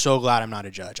close. Like, I'm so glad I'm not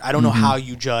a judge. I don't know how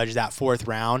you judge that fourth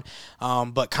round,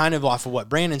 but kind of off of what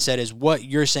Brandon said is what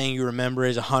you're saying you remember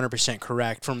is 100%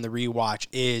 correct from the rewatch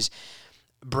is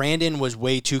Brandon was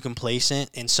way too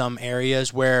complacent in some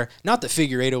areas where, not that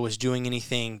Figueiredo was doing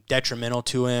anything detrimental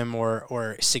to him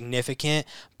or significant,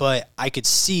 but I could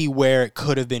see where it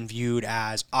could have been viewed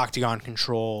as octagon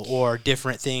control or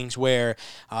different things where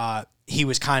he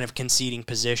was kind of conceding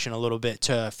position a little bit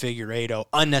to Figueiredo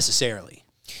unnecessarily.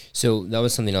 So that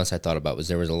was something else I thought about, was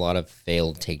there was a lot of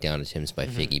failed takedown attempts by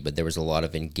Figgy, but there was a lot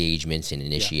of engagements and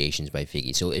initiations by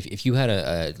Figgy. So if you had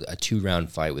a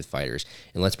 2-round fight with fighters,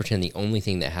 and let's pretend the only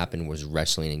thing that happened was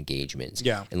wrestling engagements,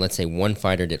 and let's say one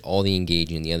fighter did all the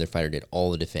engaging and the other fighter did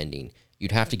all the defending,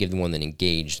 you'd have to give the one that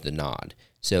engaged the nod.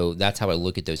 So that's how I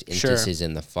look at those instances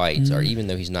in the fights, or even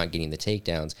though he's not getting the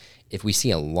takedowns, if we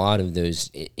see a lot of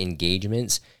those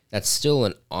engagements, that's still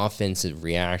an offensive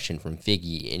reaction from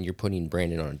Figgy, and you're putting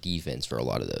Brandon on defense for a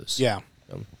lot of those. Yeah.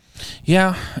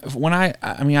 When I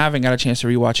haven't got a chance to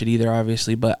rewatch it either,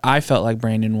 obviously, but I felt like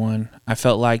Brandon won. I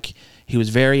felt like he was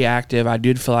very active. I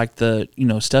did feel like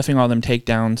stuffing all them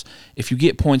takedowns. If you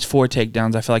get points for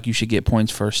takedowns, I feel like you should get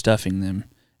points for stuffing them,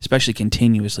 especially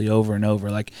continuously over and over.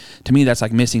 Like, to me, that's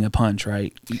like missing a punch,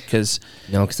 right? Because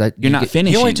you're not finishing.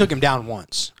 He only took him down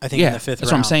once, I think, in the fifth round.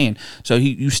 That's what I'm saying.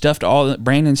 So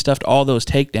Brandon stuffed all those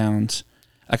takedowns.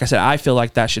 Like I said, I feel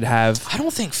like that should have. I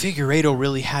don't think Figueiredo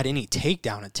really had any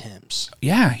takedown attempts.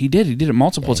 Yeah, he did. He did it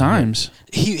multiple times.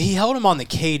 He held him on the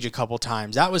cage a couple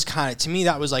times. That was kind of, to me,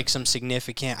 that was like some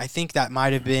significant. I think that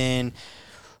might have been.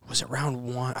 Was it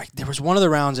round 1? There was one of the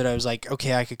rounds that I was like,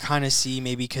 okay, I could kind of see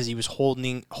maybe because he was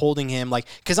holding him, like,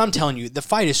 because I'm telling you, the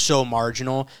fight is so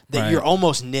marginal that you're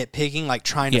almost nitpicking, like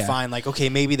trying to find, like, okay,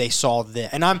 maybe they saw this,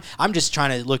 and I'm just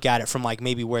trying to look at it from like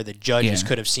maybe where the judges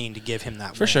could have seen to give him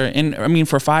that for win. sure. And I mean,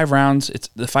 for 5 rounds,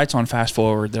 the fight's on fast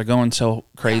forward. They're going so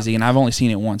crazy, and I've only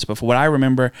seen it once, but for what I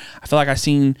remember, I feel like I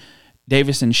seen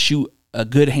Davison shoot a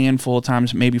good handful of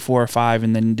times, maybe 4 or 5,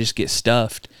 and then just get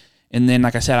stuffed. And then,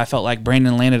 like I said, I felt like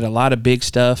Brandon landed a lot of big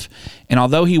stuff. And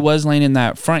although he was landing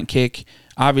that front kick,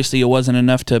 obviously it wasn't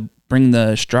enough to bring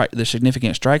the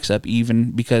significant strikes up,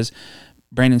 even because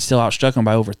Brandon still outstruck him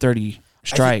by over 30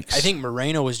 strikes. I think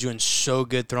Moreno was doing so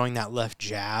good throwing that left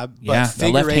jab. But the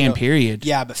left hand period.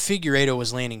 Yeah, but Figueiredo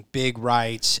was landing big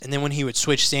rights, and then when he would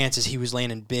switch stances, he was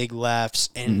landing big lefts,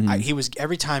 and he was,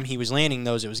 every time he was landing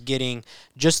those, it was getting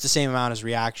just the same amount as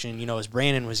reaction, as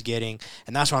Brandon was getting,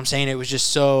 and that's what I'm saying. It was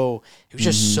just so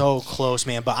close,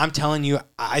 man. But I'm telling you,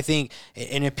 I think,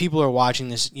 and if people are watching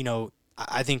this,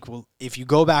 I think if you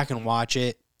go back and watch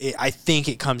it, I think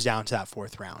it comes down to that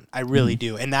fourth round. I really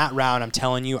do. And that round, I'm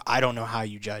telling you, I don't know how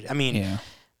you judge. I mean,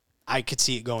 I could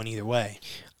see it going either way.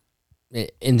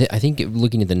 And I think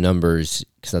looking at the numbers,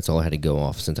 because that's all I had to go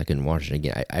off since I couldn't watch it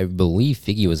again, I believe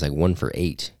Figgy was like 1 for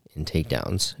 8 in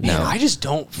takedowns. Man, I just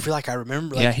don't feel like I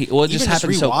remember. Like, it just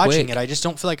happened so quick. I just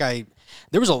don't feel like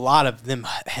there was a lot of them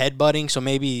headbutting, so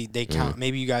maybe they count.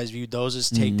 Maybe you guys viewed those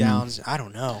as takedowns. I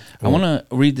don't know. I want to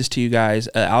read this to you guys.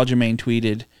 Aljamain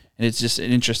tweeted, and it's just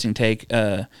an interesting take.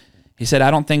 He said,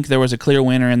 "I don't think there was a clear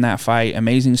winner in that fight.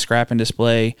 Amazing scrap and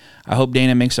display. I hope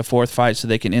Dana makes a 4th fight so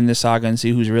they can end this saga and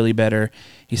see who's really better."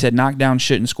 He said, "Knockdowns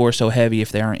shouldn't score so heavy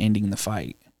if they aren't ending the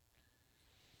fight."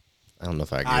 I don't know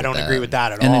if I agree. I don't agree with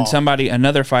that at all. And then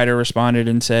another fighter responded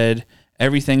and said,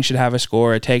 "Everything should have a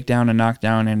score, a takedown, a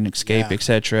knockdown, and an escape,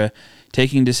 etc.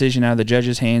 Taking decision out of the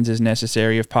judge's hands is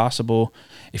necessary if possible.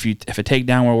 If a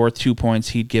takedown were worth 2 points,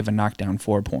 he'd give a knockdown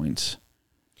 4 points."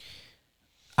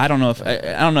 I don't know if I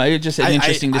don't know. It's just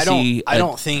interesting to see. I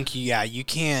don't think. You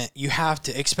can't. You have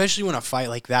to, especially when a fight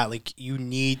like that. Like, you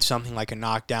need something like a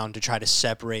knockdown to try to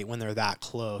separate when they're that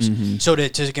close. So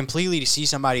to completely see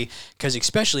somebody, because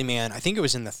especially, man, I think it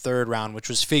was in the 3rd round, which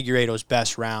was Figueiredo's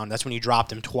best round. That's when he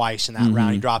dropped him twice in that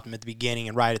round. He dropped him at the beginning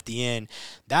and right at the end.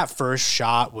 That first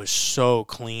shot was so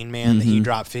clean, man. That he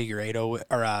dropped Figueiredo,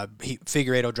 or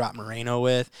Figueiredo dropped Moreno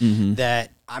with.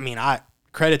 That, I mean,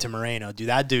 credit to Moreno, dude.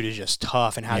 That dude is just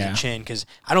tough and has a chin, because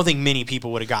I don't think many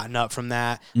people would have gotten up from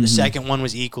that. The second one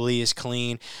was equally as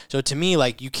clean. So to me,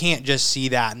 like, you can't just see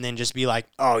that and then just be like,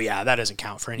 oh yeah, that doesn't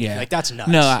count for anything. Like, that's nuts.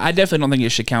 No, I definitely don't think it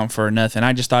should count for nothing.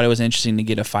 I just thought it was interesting to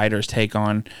get a fighter's take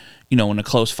on, in a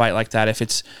close fight like that. If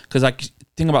it's, because like,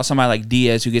 think about somebody like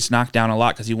Diaz, who gets knocked down a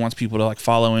lot because he wants people to like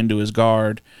follow into his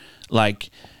guard, like.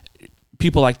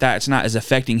 People like that, it's not as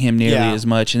affecting him nearly as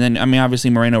much. And then, I mean,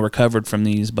 obviously Moreno recovered from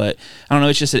these, but I don't know.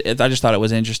 It's just, I just thought it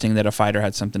was interesting that a fighter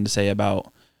had something to say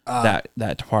about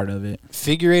that part of it.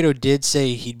 Figueiredo did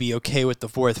say he'd be okay with the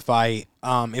fourth fight.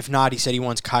 If not, he said he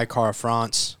wants Kai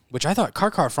Kara-France, which I thought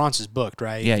Kara-France is booked,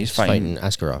 right? Yeah, he's fighting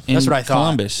Askarov. That's what I thought.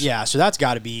 Columbus. Yeah, so that's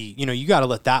got to be, you got to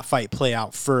let that fight play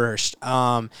out first.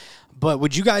 But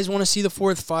would you guys want to see the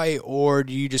fourth fight, or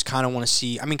do you just kind of want to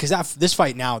see? I mean, because this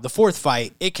fight now, the fourth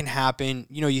fight, it can happen.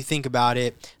 You think about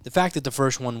it. The fact that the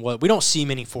first one we don't see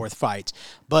many fourth fights,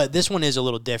 but this one is a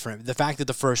little different. The fact that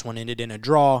the first one ended in a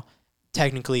draw,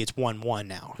 technically it's 1-1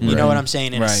 now. You know what I'm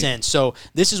saying, in a sense. So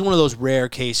this is one of those rare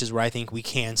cases where I think we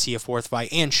can see a fourth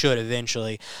fight and should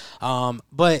eventually.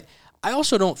 But I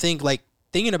also don't think,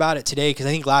 thinking about it today, because I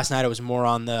think last night it was more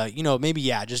on the, maybe,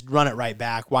 just run it right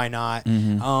back. Why not?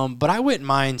 But I wouldn't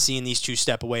mind seeing these two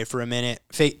step away for a minute,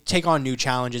 take on new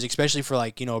challenges, especially for,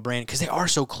 Brandon, because they are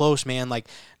so close, man.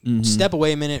 Step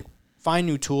away a minute, find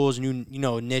new tools, new,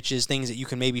 niches, things that you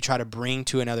can maybe try to bring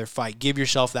to another fight. Give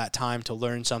yourself that time to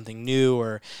learn something new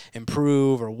or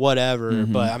improve or whatever.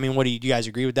 But, I mean, do you guys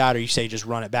agree with that, or you say just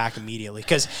run it back immediately?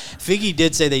 Because Figgy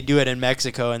did say they do it in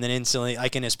Mexico, and then instantly,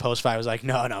 in his post-fight, was like,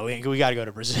 no, we got to go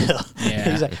to Brazil. Yeah.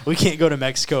 He's like, we can't go to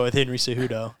Mexico with Henry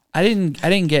Cejudo. I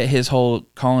didn't get his whole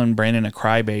calling Brandon a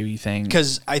crybaby thing.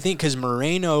 Because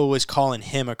Moreno was calling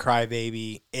him a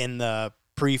crybaby in the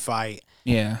pre-fight.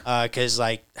 Yeah. Because,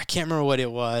 I can't remember what it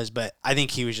was, but I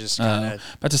think he was just kind of...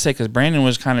 about to say, because Brandon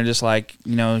was kind of just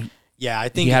yeah, I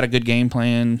think... he had a good game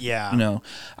plan. Yeah.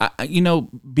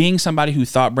 Being somebody who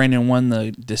thought Brandon won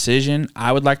the decision,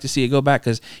 I would like to see it go back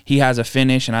because he has a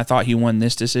finish, and I thought he won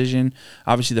this decision.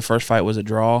 Obviously, the first fight was a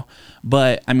draw.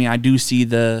 But, I mean, I do see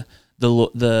the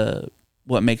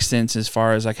what makes sense as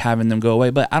far as having them go away,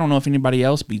 but I don't know if anybody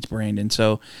else beats Brandon,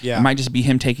 so it might just be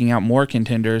him taking out more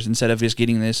contenders instead of just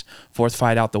getting this fourth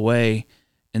fight out the way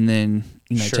and then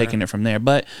taking it from there.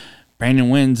 But Brandon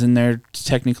wins, and they're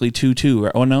technically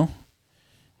 2-2. Oh no,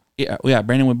 yeah,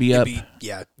 Brandon would be up. It'd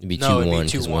be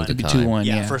 2-1 because one's a tie. 2-1.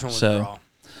 Yeah, first one was a draw.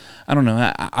 I don't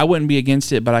know. I wouldn't be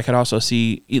against it, but I could also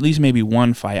see at least maybe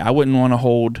one fight. I wouldn't want to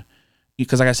hold,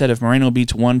 because like I said, if Moreno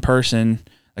beats one person.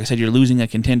 Like I said, you're losing a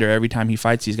contender every time he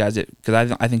fights these guys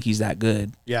because I think he's that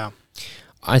good. Yeah.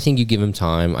 I think you give him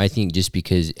time. I think just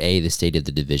because, the state of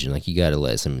the division, you got to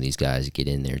let some of these guys get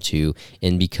in there too.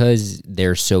 And because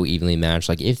they're so evenly matched,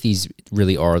 if these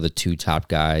really are the two top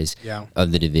guys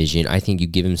of the division, I think you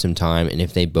give them some time. And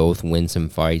if they both win some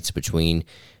fights between,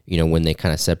 when they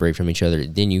kind of separate from each other,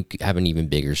 then you have an even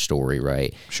bigger story,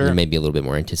 right? Sure. There may be a little bit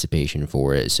more anticipation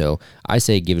for it. So I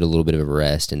say give it a little bit of a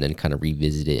rest and then kind of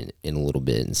revisit it in a little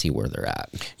bit and see where they're at.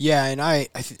 Yeah, and I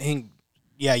think,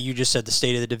 you just said the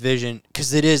state of the division,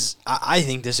 because it is, I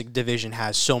think this division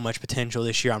has so much potential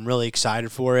this year. I'm really excited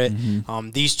for it.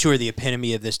 These two are the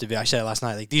epitome of this division. I said it last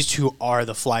night, these two are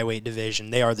the flyweight division.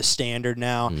 They are the standard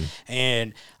now,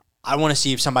 and I want to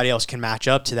see if somebody else can match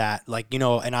up to that.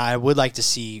 And I would like to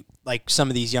see some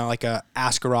of these young, a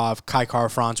Askarov, Kai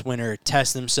Kara-France winner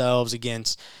test themselves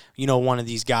against, one of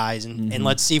these guys. And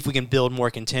let's see if we can build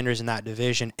more contenders in that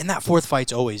division. And that fourth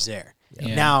fight's always there.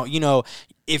 Yeah. Now,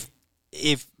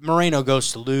 if Moreno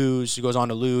goes on to lose,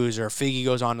 or Figgy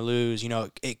goes on to lose,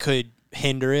 it could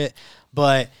hinder it.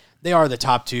 But they are the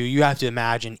top two. You have to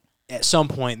imagine at some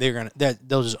point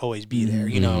they'll just always be there,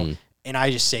 And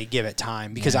I just say give it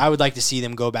time, because I would like to see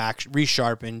them go back,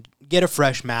 resharpen, get a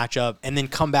fresh matchup, and then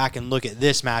come back and look at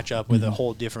this matchup with a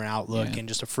whole different outlook and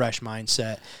just a fresh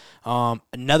mindset.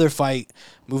 Another fight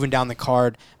moving down the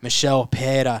card, Michel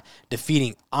Pereira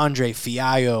defeating Andre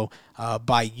Fialho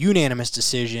by unanimous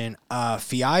decision.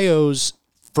 Fialho's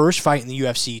first fight in the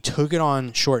UFC, took it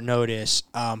on short notice,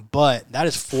 but that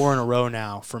is 4 in a row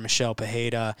now for Michel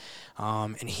Pereira,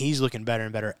 and he's looking better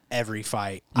and better every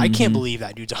fight. I can't believe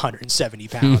that dude's 170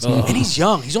 pounds, and he's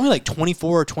young. He's only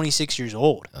 24 or 26 years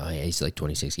old. Oh, yeah, he's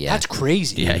 26, yeah. That's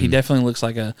crazy. Yeah, he definitely looks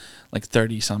like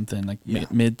 30-something,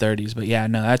 mid-30s, but yeah,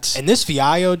 no, that's... And this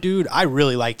Fialho dude, I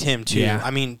really liked him too. Yeah.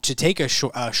 I mean, to take a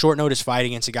short notice fight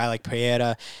against a guy like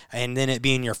Pereira, and then it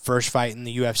being your first fight in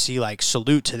the UFC,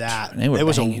 salute to that. It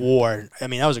was a war. I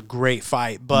mean, that was a great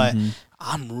fight, but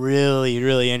I'm really,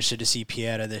 really interested to see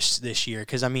Pereira this year,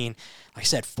 because, I mean, like I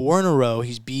said, 4 in a row.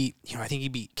 He's beat, I think he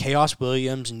beat Chaos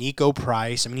Williams, Nico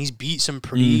Price. I mean, he's beat some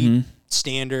pretty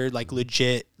standard,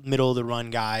 legit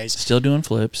middle-of-the-run guys. Still doing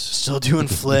flips,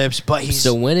 but he's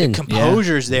still winning. The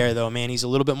composure's there, though, man. He's a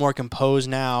little bit more composed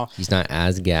now. He's not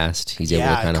as gassed. He's able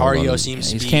to kind of cardio seems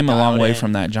to be He's came a long way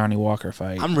from that Johnny Walker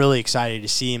fight. I'm really excited to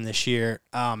see him this year.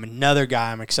 Another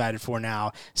guy I'm excited for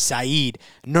now, Said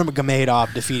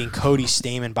Nurmagomedov defeating Cody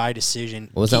Stamann by decision.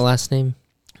 What was that last name?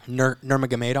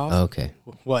 Nurmagomedov. Oh, okay.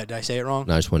 What, did I say it wrong?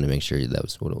 No, I just wanted to make sure that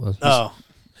was what it was. Oh.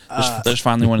 There's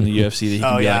finally one in the UFC that he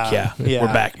can be like,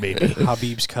 we're back, baby.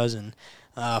 Khabib's cousin.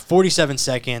 47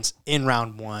 seconds in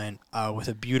round one with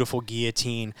a beautiful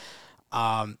guillotine.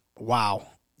 Wow.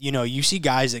 You see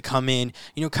guys that come in,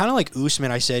 kind of like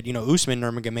Usman. I said, Usman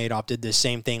Nurmagomedov did this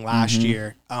same thing last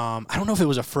year. I don't know if it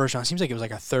was a first round. It seems like it was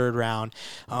like a third round.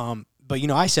 But,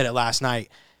 I said it last night.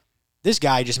 This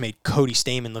guy just made Cody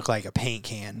Stamann look like a paint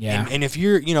can. Yeah. And if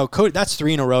you're, Cody, that's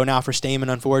 3 in a row now for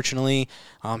Stamann, unfortunately.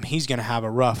 He's going to have a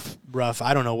rough,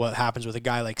 I don't know what happens with a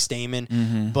guy like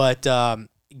Stamann. But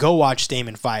go watch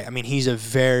Stamann fight. I mean, he's a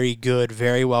very good,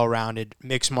 very well-rounded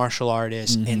mixed martial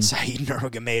artist, and Said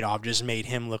Nurmagomedov just made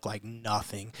him look like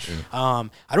nothing. I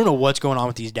don't know what's going on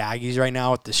with these daggies right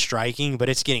now with the striking, but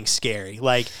it's getting scary.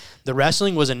 Like, the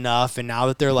wrestling was enough, and now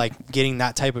that they're, like, getting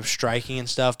that type of striking and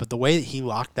stuff, but the way that he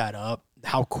locked that up,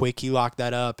 how quick he locked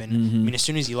that up, and, I mean, as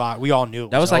soon as he locked, we all knew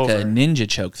it was like over. a ninja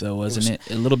choke, though, wasn't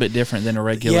it? A little bit different than a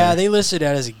regular. Yeah, they listed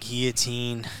that as a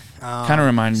guillotine. Kind of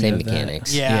reminded me of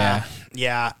mechanics. That.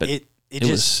 Yeah. But it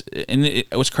was, and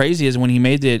it was crazy is when he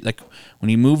made when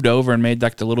he moved over and made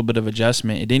like the little bit of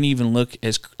adjustment, it didn't even look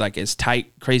as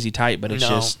tight, crazy tight, but it's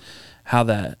just how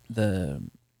the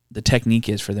technique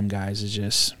is for them guys is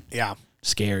just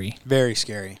scary. Very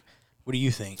scary. What do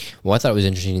you think? Well, I thought it was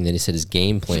interesting that he said his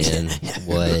game plan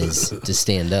was to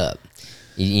stand up.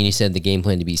 He said the game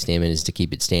plan to beat Stamann is to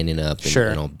keep it standing up,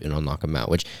 and I'll knock him out.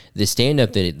 Which the stand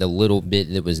up the little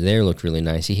bit that was there looked really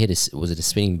nice. He hit a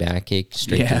spinning back kick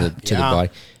straight to the body.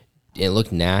 It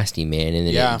looked nasty, man. And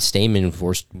then Stamann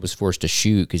was forced to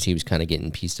shoot because he was kind of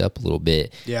getting pieced up a little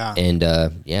bit. Yeah. And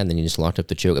and then he just locked up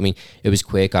the choke. I mean, it was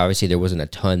quick. Obviously, there wasn't a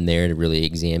ton there to really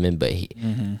examine, but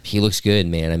he looks good,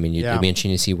 man. I mean, it'll be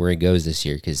interesting to see where he goes this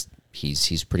year because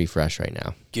he's pretty fresh right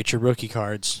now. Get your rookie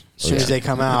cards as soon as they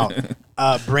come out.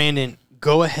 Brandon,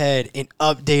 go ahead and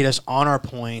update us on our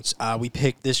points. We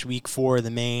picked this week for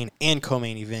the main and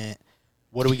co-main event.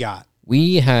 What do we got?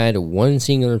 We had one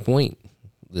singular point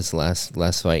this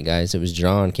last fight, guys. It was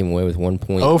John came away with 1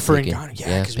 point. Oh, for Ngannou.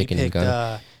 Yeah, because we picked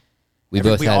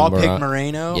we all picked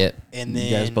Moreno. Yep. And then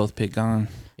you guys both picked Gane.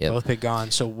 Yep. Both picked Gane.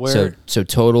 So where? So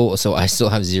total. So I still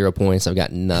have 0 points. I've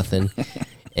got nothing.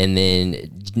 And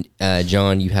then,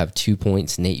 John, you have 2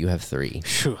 points. Nate, you have 3.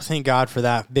 Phew, thank God for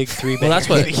that big 3. Well,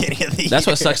 that's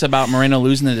what sucks about Moreno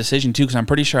losing the decision too, because I'm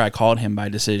pretty sure I called him by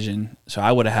decision, so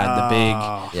I would have had the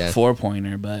big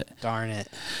 4-pointer. But darn it,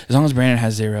 as long as Brandon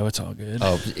has 0, it's all good.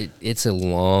 Oh, it's a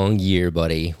long year,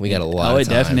 buddy. We got a lot. Oh, of it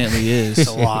time. definitely is. It's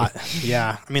a lot.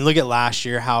 Yeah, I mean, look at last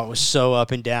year how it was so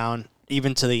up and down.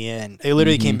 Even to the end, it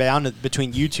literally came down to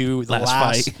between you two, the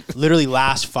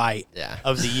last fight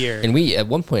of the year. And we, at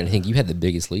one point, I think you had the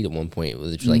biggest lead at one point,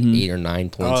 which was like 8 or 9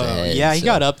 points ahead. Yeah, he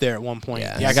got up there at one point.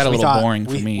 Yeah, it got a little boring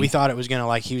for me. We thought it was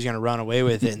he was gonna run away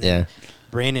with it. And then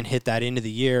Brandon hit that into the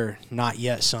year. Not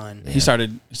yet, son. He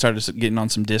started getting on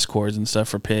some Discords and stuff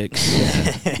for picks.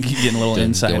 Getting a little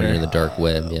insider. Going into the dark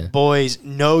web, Boys,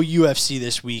 no UFC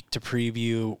this week to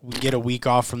preview. We get a week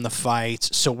off from the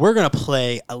fights. So we're going to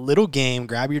play a little game.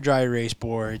 Grab your dry erase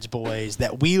boards, boys,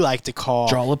 that we like to call...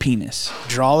 Draw a penis.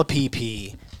 Draw a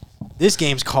PP. This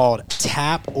game's called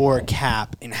Tap or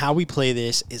Cap. And how we play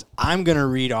this is I'm going to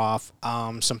read off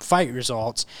some fight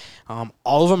results.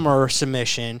 All of them are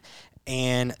submission.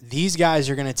 And these guys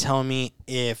are going to tell me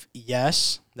if,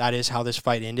 yes, that is how this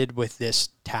fight ended with this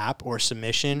tap or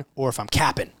submission, or if I'm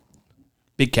capping.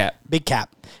 Big cap. Big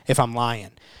cap, if I'm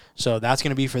lying. So that's going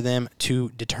to be for them to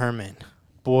determine.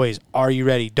 Boys, are you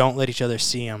ready? Don't let each other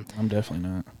see them. I'm definitely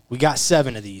not. We got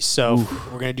 7 of these, so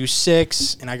we're going to do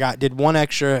 6, and I did 1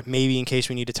 extra, maybe in case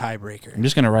we need a tiebreaker. I'm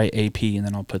just going to write AP, and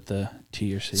then I'll put the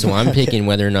T or C. So I'm picking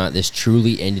whether or not this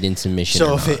truly ended in submission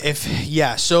so or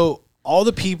not. So all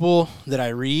the people that I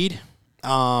read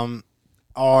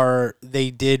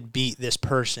they did beat this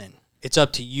person. It's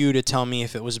up to you to tell me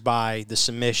if it was by the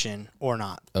submission or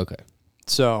not. Okay.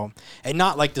 So, and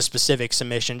not like the specific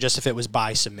submission, just if it was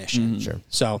by submission. Sure.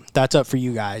 So that's up for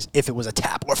you guys, if it was a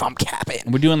tap or if I'm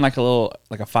capping. We're doing like a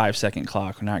 5-second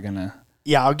clock. We're not going to...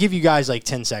 Yeah, I'll give you guys like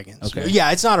 10 seconds. Okay.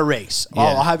 Yeah, it's not a race. Yeah.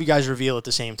 I'll have you guys reveal at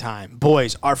the same time.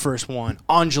 Boys, our first one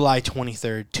on July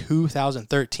 23rd,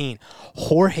 2013.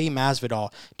 Jorge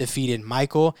Masvidal defeated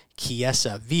Michael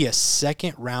Chiesa via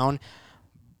second round.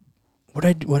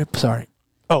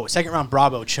 Second round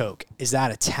Bravo choke. Is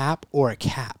that a tap or a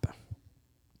cap?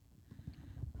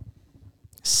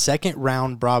 Second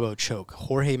round Bravo choke.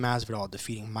 Jorge Masvidal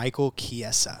defeating Michael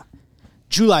Chiesa.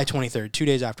 July 23rd, 2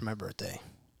 days after my birthday.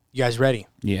 You guys ready?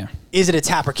 Yeah. Is it a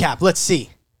tap or cap? Let's see.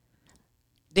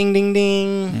 Ding, ding,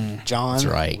 ding. John That's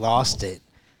right. lost it.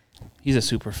 He's a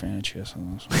super fan of Chiesa.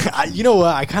 You know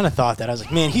what? I kind of thought that. I was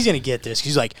like, man, he's going to get this.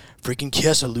 He's like, freaking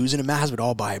Chiesa losing to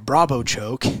Masvidal by Bravo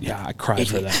choke. Yeah, I cried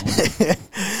for that one.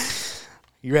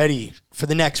 You ready for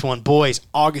the next one? Boys,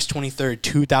 August 23rd,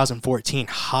 2014,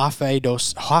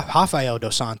 Rafael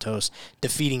Dos Santos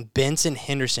defeating Benson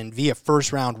Henderson via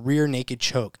first-round rear naked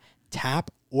choke. Tap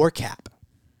or cap?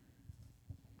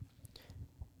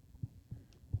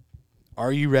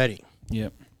 Are you ready?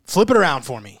 Yep. Flip it around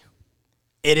for me.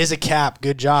 It is a cap.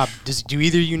 Good job. Do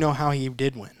either of you know how he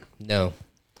did win? No.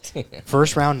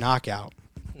 First round knockout.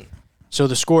 So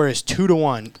the score is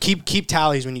 2-1. Keep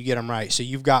tallies when you get them right. So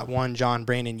you've got 1, John.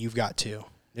 Brandon, you've got 2.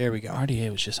 There we go. RDA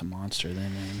was just a monster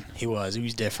then, man. He was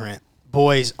different.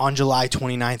 Boys, on July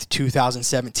 29th,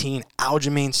 2017,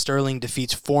 Aljamain Sterling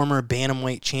defeats former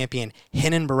bantamweight champion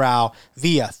Renan Barão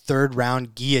via third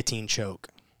round guillotine choke.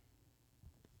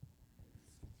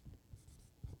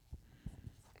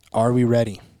 Are we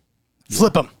ready?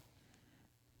 Flip him.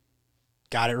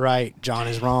 Got it right. John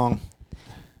is wrong.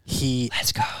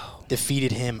 Let's go.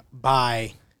 Defeated him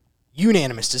by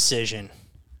unanimous decision.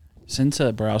 Since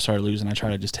Barão started losing, I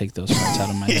try to just take those fights out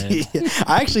of my head.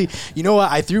 I actually, you know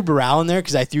what? I threw Barão in there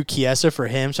because I threw Chiesa for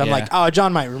him. So I'm like, oh,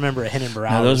 John might remember a Renan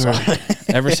Barão. No, those were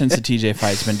ever since the TJ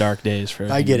fight. It's been dark days for.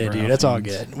 I get it, dude. That's all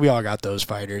good. We all got those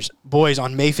fighters. Boys,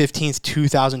 on May 15th,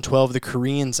 2012, the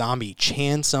Korean Zombie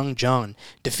Chan Sung Jung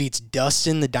defeats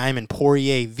Dustin the Diamond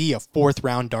Poirier via fourth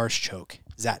round Darce choke.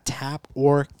 Is that tap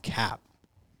or cap?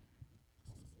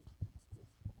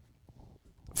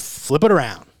 Flip it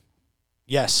around.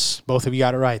 Yes, both of you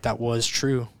got it right. That was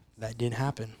true. That did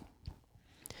happen.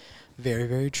 Very,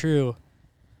 very true.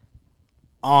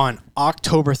 On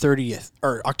October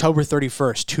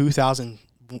 31st, 2000.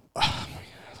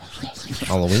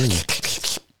 Halloween.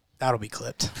 That'll be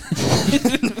clipped.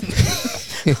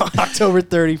 October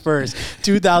 31st,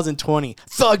 2020,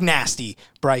 Thug Nasty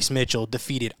Bryce Mitchell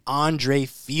defeated Andre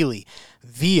Fili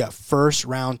via first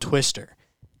round twister.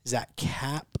 Is that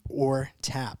cap or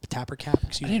tap? Tap or cap? I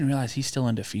didn't realize he's still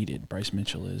undefeated. Bryce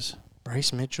Mitchell is.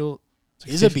 Bryce Mitchell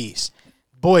is a beast.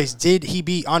 Boys, did he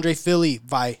beat Andre Fili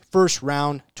by first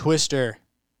round twister?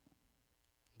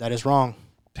 That is wrong.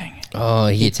 Dang it. Oh,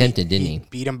 he attempted, didn't he?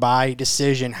 Beat him by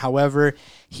decision. However,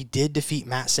 he did defeat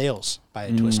Matt Sales by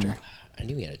a twister. I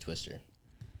knew he had a twister.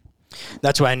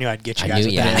 That's why I knew I'd get you guys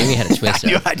with that. I knew he had a twister.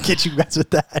 I knew I'd get you guys with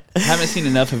that. I haven't seen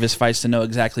enough of his fights to know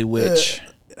exactly which.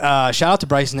 Shout out to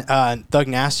Bryce Thug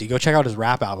Nasty. Go check out his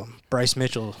rap album, Bryce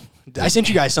Mitchell. I sent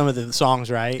you guys some of the songs,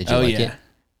 right? Did you like it?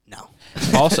 No.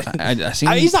 Also, I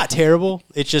seen he's not terrible.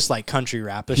 It's just like country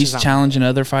rap. He's challenging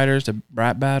other fighters to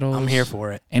rap battles. I'm here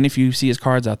for it. And if you see his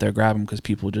cards out there, grab them because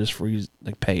people just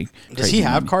pay. Does he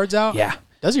have cards out? Yeah.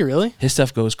 Does he really? His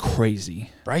stuff goes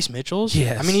crazy. Bryce Mitchell's?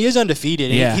 Yes. I mean, he is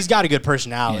undefeated. Yeah. He's got a good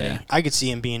personality. Yeah. I could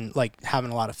see him being having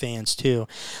a lot of fans too.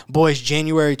 Boys,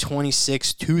 January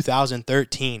 26,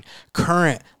 2013,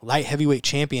 current light heavyweight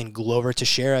champion Glover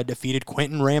Teixeira defeated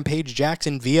Quentin Rampage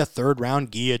Jackson via third round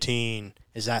guillotine.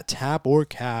 Is that tap or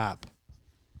cap?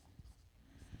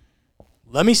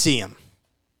 Let me see him.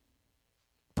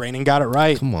 Brandon got it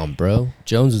right. Come on, bro.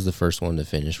 Jones was the first one to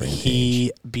finish Rampage.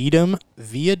 He beat him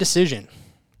via decision.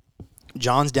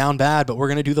 John's down bad, but we're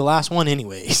going to do the last one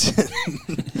anyways.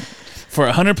 For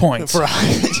 100 points.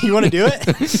 Do you want to do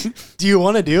it? Do you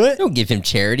want to do it? Don't give him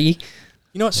charity.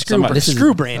 You know what?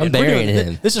 Screw Brandon. I'm burying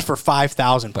him. This is for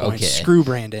 5,000 points. Okay. Screw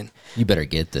Brandon. You better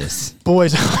get this.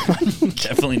 Boys,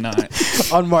 Definitely not.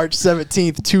 on March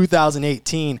 17th,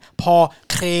 2018, Paul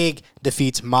Craig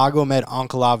defeats Magomed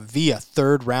Ankalaev via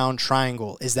third round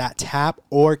triangle. Is that tap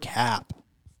or cap?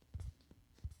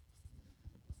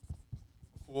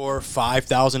 For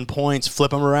 5,000 points.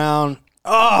 Flip them around.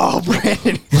 Oh,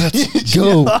 Brandon. Let's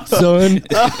go, son.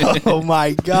 Oh,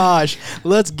 my gosh.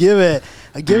 Let's give it.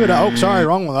 Oh, sorry,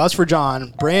 wrong one. That's for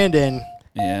John. Brandon.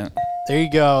 Yeah. There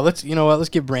you go. Let's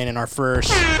give Brandon our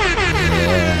first.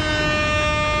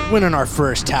 Winning our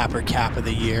first tap or cap of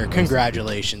the year.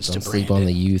 Congratulations to Don't Brandon. sleep on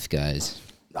the youth, guys.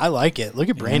 I like it. Look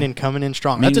at Brandon coming in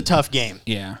strong. That's a tough game.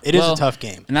 Yeah. It is a tough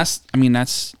game. And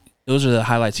those are the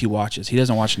highlights he watches. He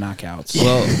doesn't watch knockouts.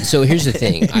 Well, so here's the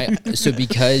thing.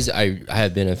 Because I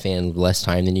have been a fan less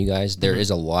time than you guys, there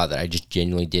is a lot that I just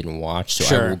genuinely didn't watch.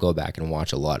 So I will go back and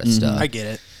watch a lot of stuff. I get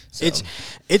it. So.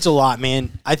 It's a lot,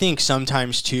 man. I think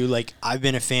sometimes too, like I've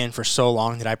been a fan for so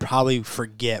long that I probably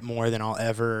forget more than I'll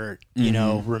ever,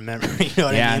 remember. You know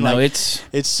what I mean? No, like,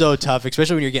 it's so tough,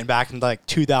 especially when you're getting back into like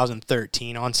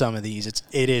 2013 on some of these.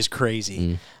 It is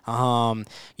crazy.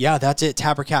 Yeah, that's it.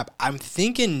 Tapper Cap. I'm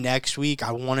thinking next week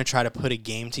I want to try to put a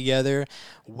game together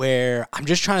where I'm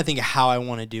just trying to think of how I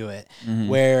want to do it.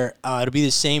 Where it'll be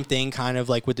the same thing, kind of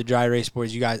like with the dry race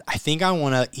boards. You guys, I think I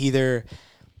want to either.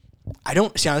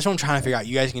 That's what I'm trying to figure out.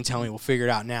 You guys can tell me. We'll figure it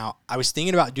out now. I was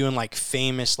thinking about doing like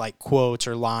famous like quotes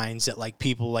or lines that like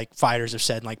people like fighters have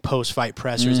said in, like post-fight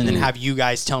pressers, and then have you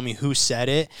guys tell me who said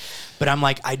it. But I'm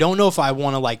like, I don't know if I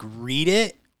want to like read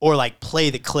it or like play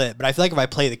the clip. But I feel like if I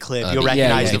play the clip, you'll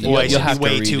recognize the voice. It'll be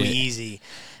way too easy.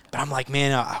 But I'm like,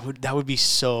 man, that would be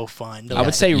so fun. I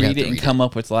would say read it and come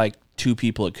up with like 2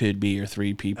 people it could be or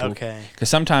 3 people. Okay. Because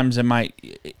sometimes it might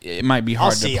be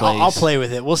hard to place. I'll play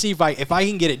with it. We'll see if I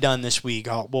can get it done this week.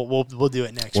 We'll do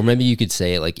it next week. Or maybe you could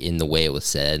say it like in the way it was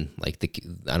said, like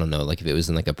I don't know, like if it was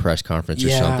in like a press conference or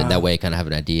something. That way I kind of have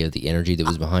an idea of the energy that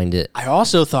was behind it. I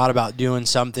also thought about doing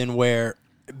something where,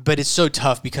 but it's so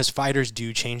tough because fighters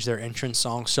do change their entrance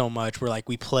song so much. Where like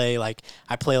I play like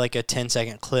a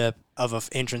 10-second clip of an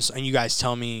entrance, and you guys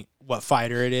tell me what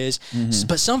fighter it is.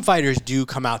 But some fighters do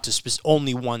come out to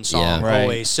only one song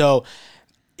always. So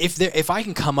if I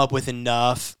can come up with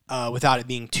enough without it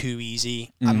being too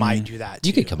easy, I might do that too.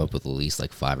 You could come up with at least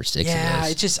like 5 or 6 Yeah, of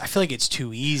those. it's just I feel like it's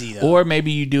too easy though. Or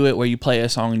maybe you do it where you play a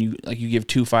song and you give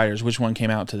 2 fighters which one came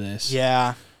out to this.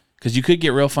 Yeah. Because you could get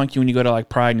real funky when you go to like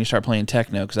Pride and you start playing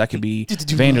techno. Because that could be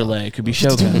Vanderlei, it could be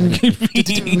Shogun.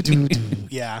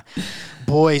 Yeah,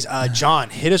 boys. John,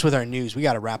 hit us with our news. We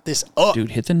got to wrap this up. Dude,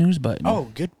 hit the news button.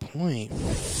 Oh, good point.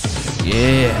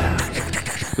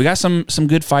 Yeah, we got some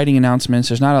good fighting announcements.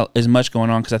 There's not as much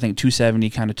going on because I think 270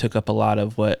 kind of took up a lot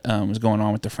of what was going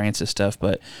on with the Francis stuff.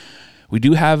 But we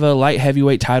do have a light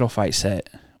heavyweight title fight set.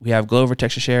 We have Glover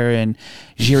Teixeira and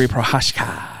Jiri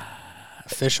Prochazka.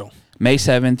 Official. May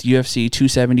 7th, UFC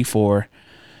 274.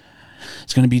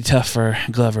 It's going to be tough for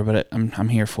Glover, but I'm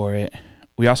here for it.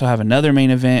 We also have another main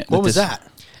event. What was that?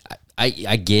 I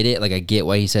get it. Like, I get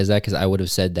why he says that because I would have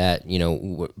said that,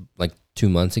 like 2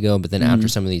 months ago. But then after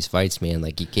some of these fights, man,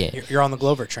 like you can't. You're on the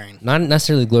Glover train. Not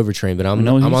necessarily the Glover train, but I'm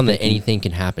on the anything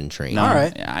can happen train. All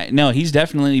right. No, he's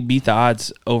definitely beat the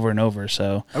odds over and over.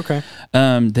 So okay.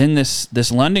 Then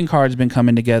this London card's been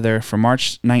coming together for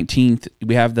March 19th.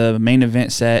 We have the main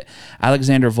event set: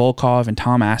 Alexander Volkov and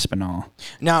Tom Aspinall.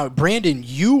 Now, Brandon,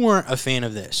 you weren't a fan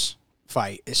of this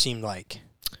fight. It seemed like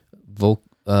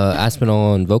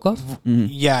Aspinall and Volkov. Mm-hmm.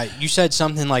 Yeah, you said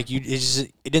something like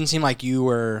it didn't seem like you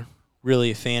were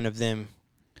really a fan of them.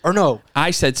 Or no.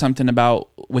 I said something about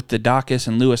with the Dacus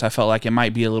and Lewis, I felt like it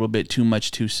might be a little bit too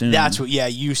much too soon. That's what,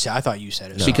 you said. I thought you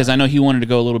said it. Because I know he wanted to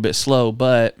go a little bit slow,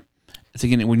 but it's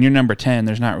again, when you're number 10,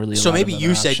 there's not really a lot of maybe you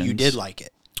options. said you did like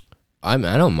it. I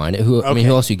don't mind it. Who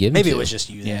else you give Maybe it it to? was just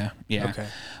you then. Yeah.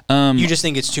 Okay. You just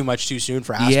think it's too much too soon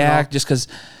for Aspinall? Yeah, just because...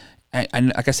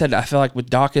 like I said, I feel like with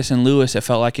Dacus and Lewis, it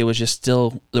felt like it was just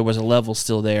still, there was a level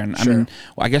still there. And sure. I mean,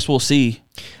 I guess we'll see.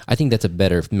 I think that's a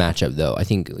better matchup, though. I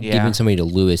think giving somebody to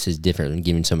Lewis is different than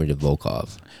giving somebody to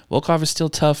Volkov. Volkov is still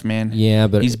tough, man. Yeah,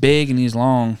 but he's big and he's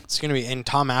long. It's going to be, and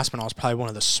Tom Aspinall is probably one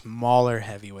of the smaller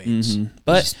heavyweights. Mm-hmm.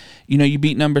 But, you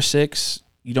beat number 6.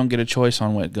 You don't get a choice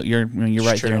on what you're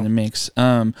right there in the mix.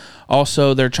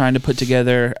 Also, they're trying to put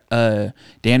together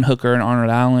Dan Hooker and Arnold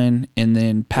Allen, and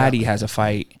then Patty has a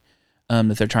fight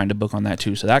that they're trying to book on that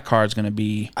too. So that card's going to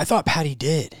be... I thought Patty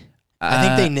did. I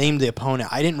think they named the opponent.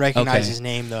 I didn't recognize his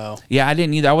name, though. Yeah, I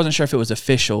didn't either. I wasn't sure if it was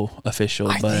official,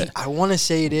 but... I want to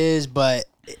say it is, but...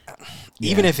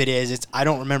 Even if it is, I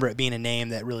don't remember it being a name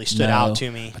that really stood out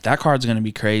to me. But that card's going to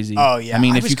be crazy. Oh, yeah. I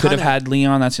mean, if you could have had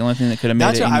Leon, that's the only thing that could have made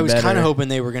it any better. I was kind of hoping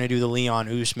they were going to do the Leon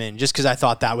Usman, just because I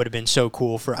thought that would have been so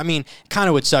cool for... I mean, kind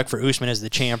of would suck for Usman as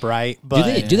the champ, right?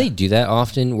 But do they do that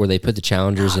often, where they put the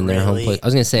challengers in their home place? I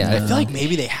was going to say... I feel like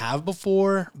maybe they have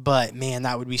before, but, man,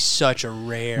 that would be such a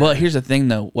rare... Well, here's the thing,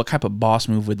 though. What type of boss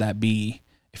move would that be?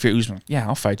 If you're Usman,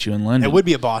 I'll fight you in London. It would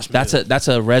be a boss move. That's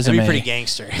a resume. That'd be pretty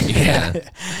gangster. Yeah.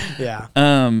 Yeah.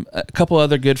 A couple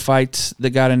other good fights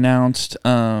that got announced.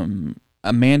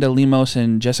 Amanda Lemos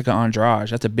and Jessica Andrade.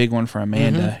 That's a big one for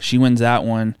Amanda. Mm-hmm. She wins that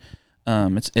one.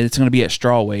 It's going to be at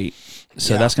strawweight,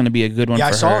 so that's going to be a good one for her.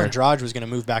 Yeah, I saw Andrade was going to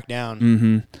move back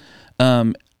down.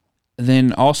 Mm-hmm.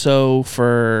 Then also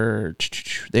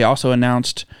they also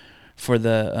announced for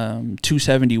the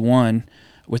 271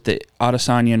 with the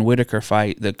Adesanya and Whitaker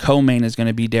fight, the co-main is going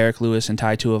to be Derek Lewis and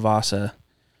Tai Tuivasa.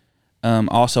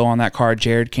 Also on that card,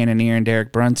 Jared Cannonier and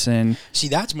Derek Brunson. See,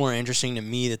 that's more interesting to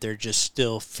me that they're just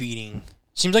still feeding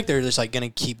Seems like they're just like gonna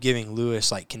keep giving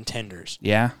Lewis like contenders.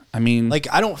 Yeah, I mean, like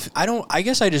I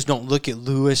guess I just don't look at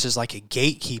Lewis as like a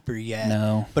gatekeeper yet.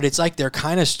 No, but it's like they're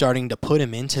kind of starting to put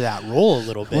him into that role a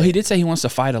little bit. Well, he did say he wants to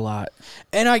fight a lot,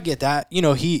 and I get that. You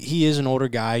know, he is an older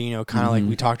guy. You know, kind of like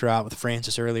we talked about with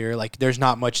Francis earlier. Like, there's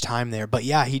not much time there. But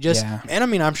yeah, he just and I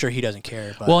mean, I'm sure he doesn't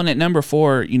care. But. Well, and at number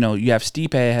 4, you know, you have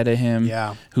Stipe ahead of him.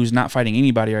 Yeah. Who's not fighting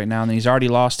anybody right now, and he's already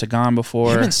lost to Gane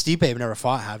before. Him and Stipe have never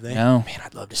fought, have they? No. Man,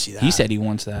 I'd love to see that. He said he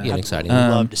wants that. Yeah, exciting. I'd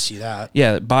love to see that.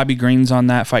 Yeah, Bobby Green's on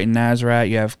that fighting Nazareth.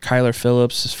 You have Kyler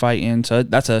Phillips is fighting, so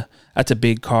that's a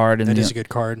big card. And that is a good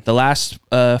card. The last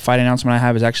fight announcement I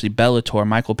have is actually Bellator.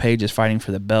 Michael Page is fighting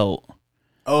for the belt.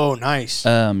 Oh, nice.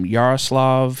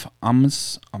 Yaroslav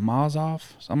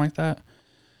Amazov, something like that.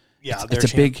 Yeah,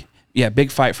 it's a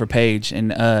big fight for Page,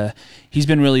 and he's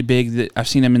been really big. I've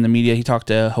seen him in the media. He talked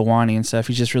to Hawani and stuff.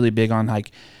 He's just really big on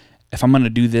like, if I'm going to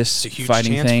do this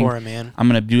fighting thing, for him, man. I'm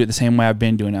going to do it the same way I've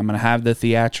been doing it. I'm going to have the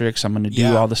theatrics. I'm going to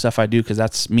do all the stuff I do because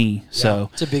that's me. Yeah, so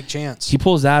it's a big chance. He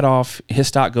pulls that off, his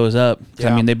stock goes up.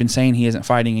 I mean, they've been saying he isn't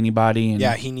fighting anybody. And,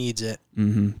 he needs it.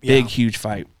 Big, huge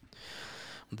fight.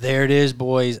 There it is,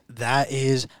 boys. That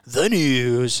is the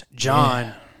news.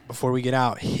 John, before we get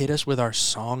out, hit us with our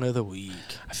song of the week.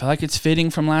 I feel like it's fitting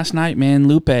from last night, man.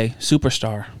 Lupe,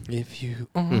 Superstar. If you,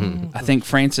 I think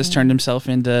Francis turned himself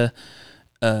into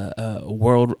a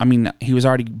world. I mean, he was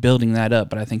already building that up,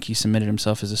 but I think he cemented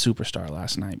himself as a superstar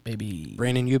last night, baby.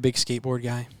 Brandon, you a big skateboard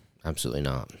guy? Absolutely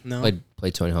not. No.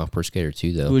 Played Tony Hawk Pro Skater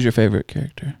 2 though. Who was your favorite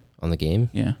character on the game?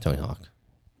 Yeah, Tony Hawk.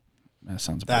 That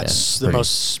sounds. That's the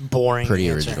most boring. Pretty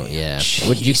answer. original. Yeah. Jeez.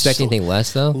 Would you expect anything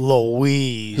less though?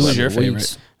 Louise. Who was your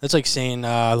favorite? That's like saying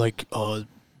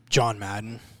John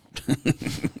Madden.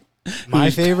 My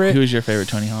favorite? Who was your favorite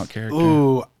Tony Hawk character?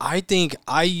 Ooh, I think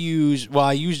I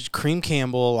used Cream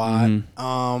Campbell a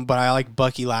lot. But I like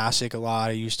Bucky Lassick a lot.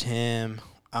 I used him.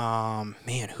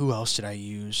 Man, who else did I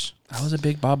use? I was a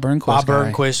big Bob Burnquist Bob guy.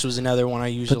 Burnquist was another one I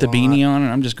used. Put the beanie on, and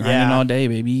I'm just grinding all day,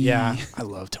 baby. Yeah, I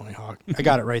love Tony Hawk. I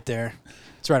got it right there.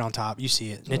 It's right on top. You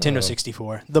see it. Nintendo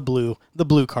 64. The blue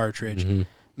cartridge.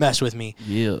 Mess with me.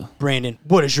 Yeah. Brandon,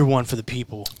 what is your one for the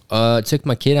people? Took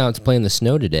my kid out to play in the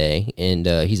snow today, and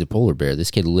he's a polar bear.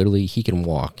 This kid literally, he can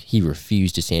walk. He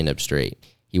refused to stand up straight.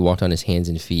 He walked on his hands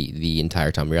and feet the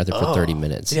entire time. We were out there for 30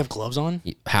 minutes. Did he have gloves on?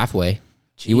 Halfway.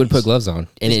 Jeez. He would put gloves on,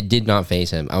 and it did not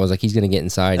faze him. I was like, he's going to get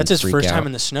inside. That's and his first freak time out.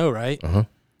 in the snow, right?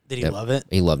 Did he love it?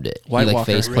 He loved it. White he Walker,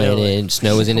 face planted. really?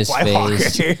 Snow was in his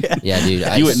face. Yeah, dude.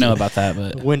 You wouldn't know about that,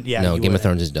 but no, Game of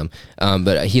Thrones is dumb.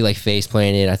 But he face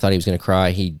planted. I thought he was gonna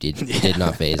cry. He did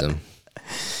not faze him.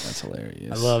 That's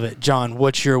hilarious. I love it, John.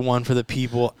 What's your one for the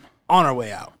people on our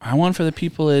way out? My one for the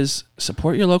people is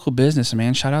support your local business,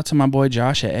 man. Shout out to my boy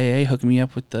Josh at AA hooking me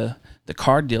up with the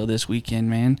card deal this weekend,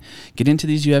 man. Get into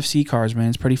these UFC cards, man.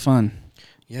 It's pretty fun.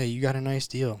 Yeah, you got a nice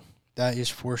deal. That is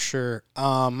for sure.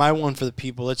 My one for the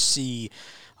people, let's see.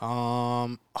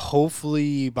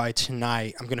 Hopefully by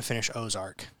tonight, I'm going to finish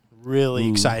Ozark. Really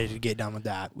excited to get done with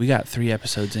that. We got 3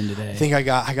 episodes in today. I think I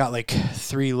got like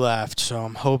 3 left, so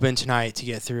I'm hoping tonight to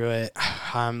get through it.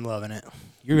 I'm loving it.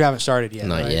 You haven't started yet,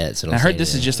 Not right? yet. So I heard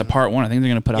this is just a part 1. I think they're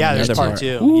going to put out there's another part part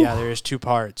 2. Ooh. Yeah, there is 2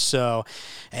 parts. So,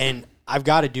 and I've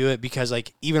got to do it because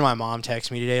like even my mom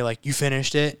texted me today, like, you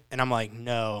finished it? And I'm like,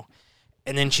 no.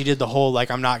 And then she did the whole,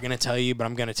 like, I'm not going to tell you, but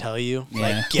I'm going to tell you. Yeah.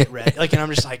 Like, get ready. Like, and I'm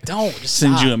just like, don't. Just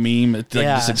send stop. you a meme. It, like,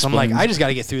 just so I'm like, explains. I just got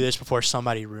to get through this before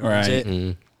somebody ruins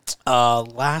it.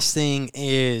 Last thing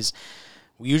is,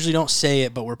 we usually don't say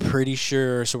it, but we're pretty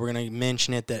sure, so we're going to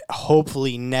mention it, that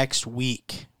hopefully next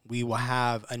week we will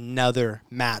have another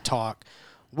Matt Talk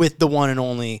with the one and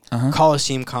only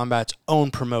Coliseum Combat's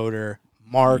own promoter,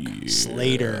 Mark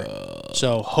Slater.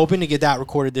 So hoping to get that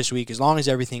recorded this week as long as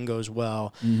everything goes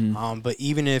well. But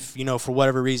even if, for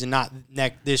whatever reason, not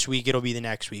this week, it'll be the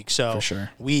next week. So For sure.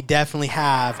 we definitely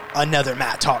have another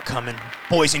Matt Talk coming,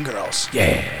 boys and girls.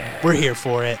 Yeah. We're here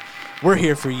for it. We're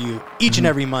here for you each and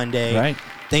every Monday. Right.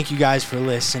 Thank you guys for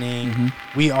listening.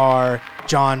 We are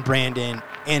John, Brandon,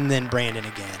 and then Brandon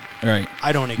again. Right.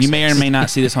 I don't exist. You may or may not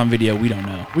see this on video. We don't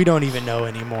know. We don't even know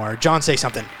anymore. John, say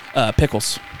something.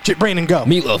 Pickles. Brandon, go.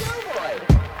 Meatloaf.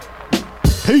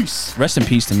 Peace. Rest in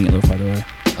peace to Meatloaf, by the way.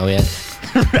 Oh yeah.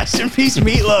 Rest in peace,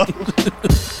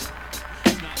 Meatloaf.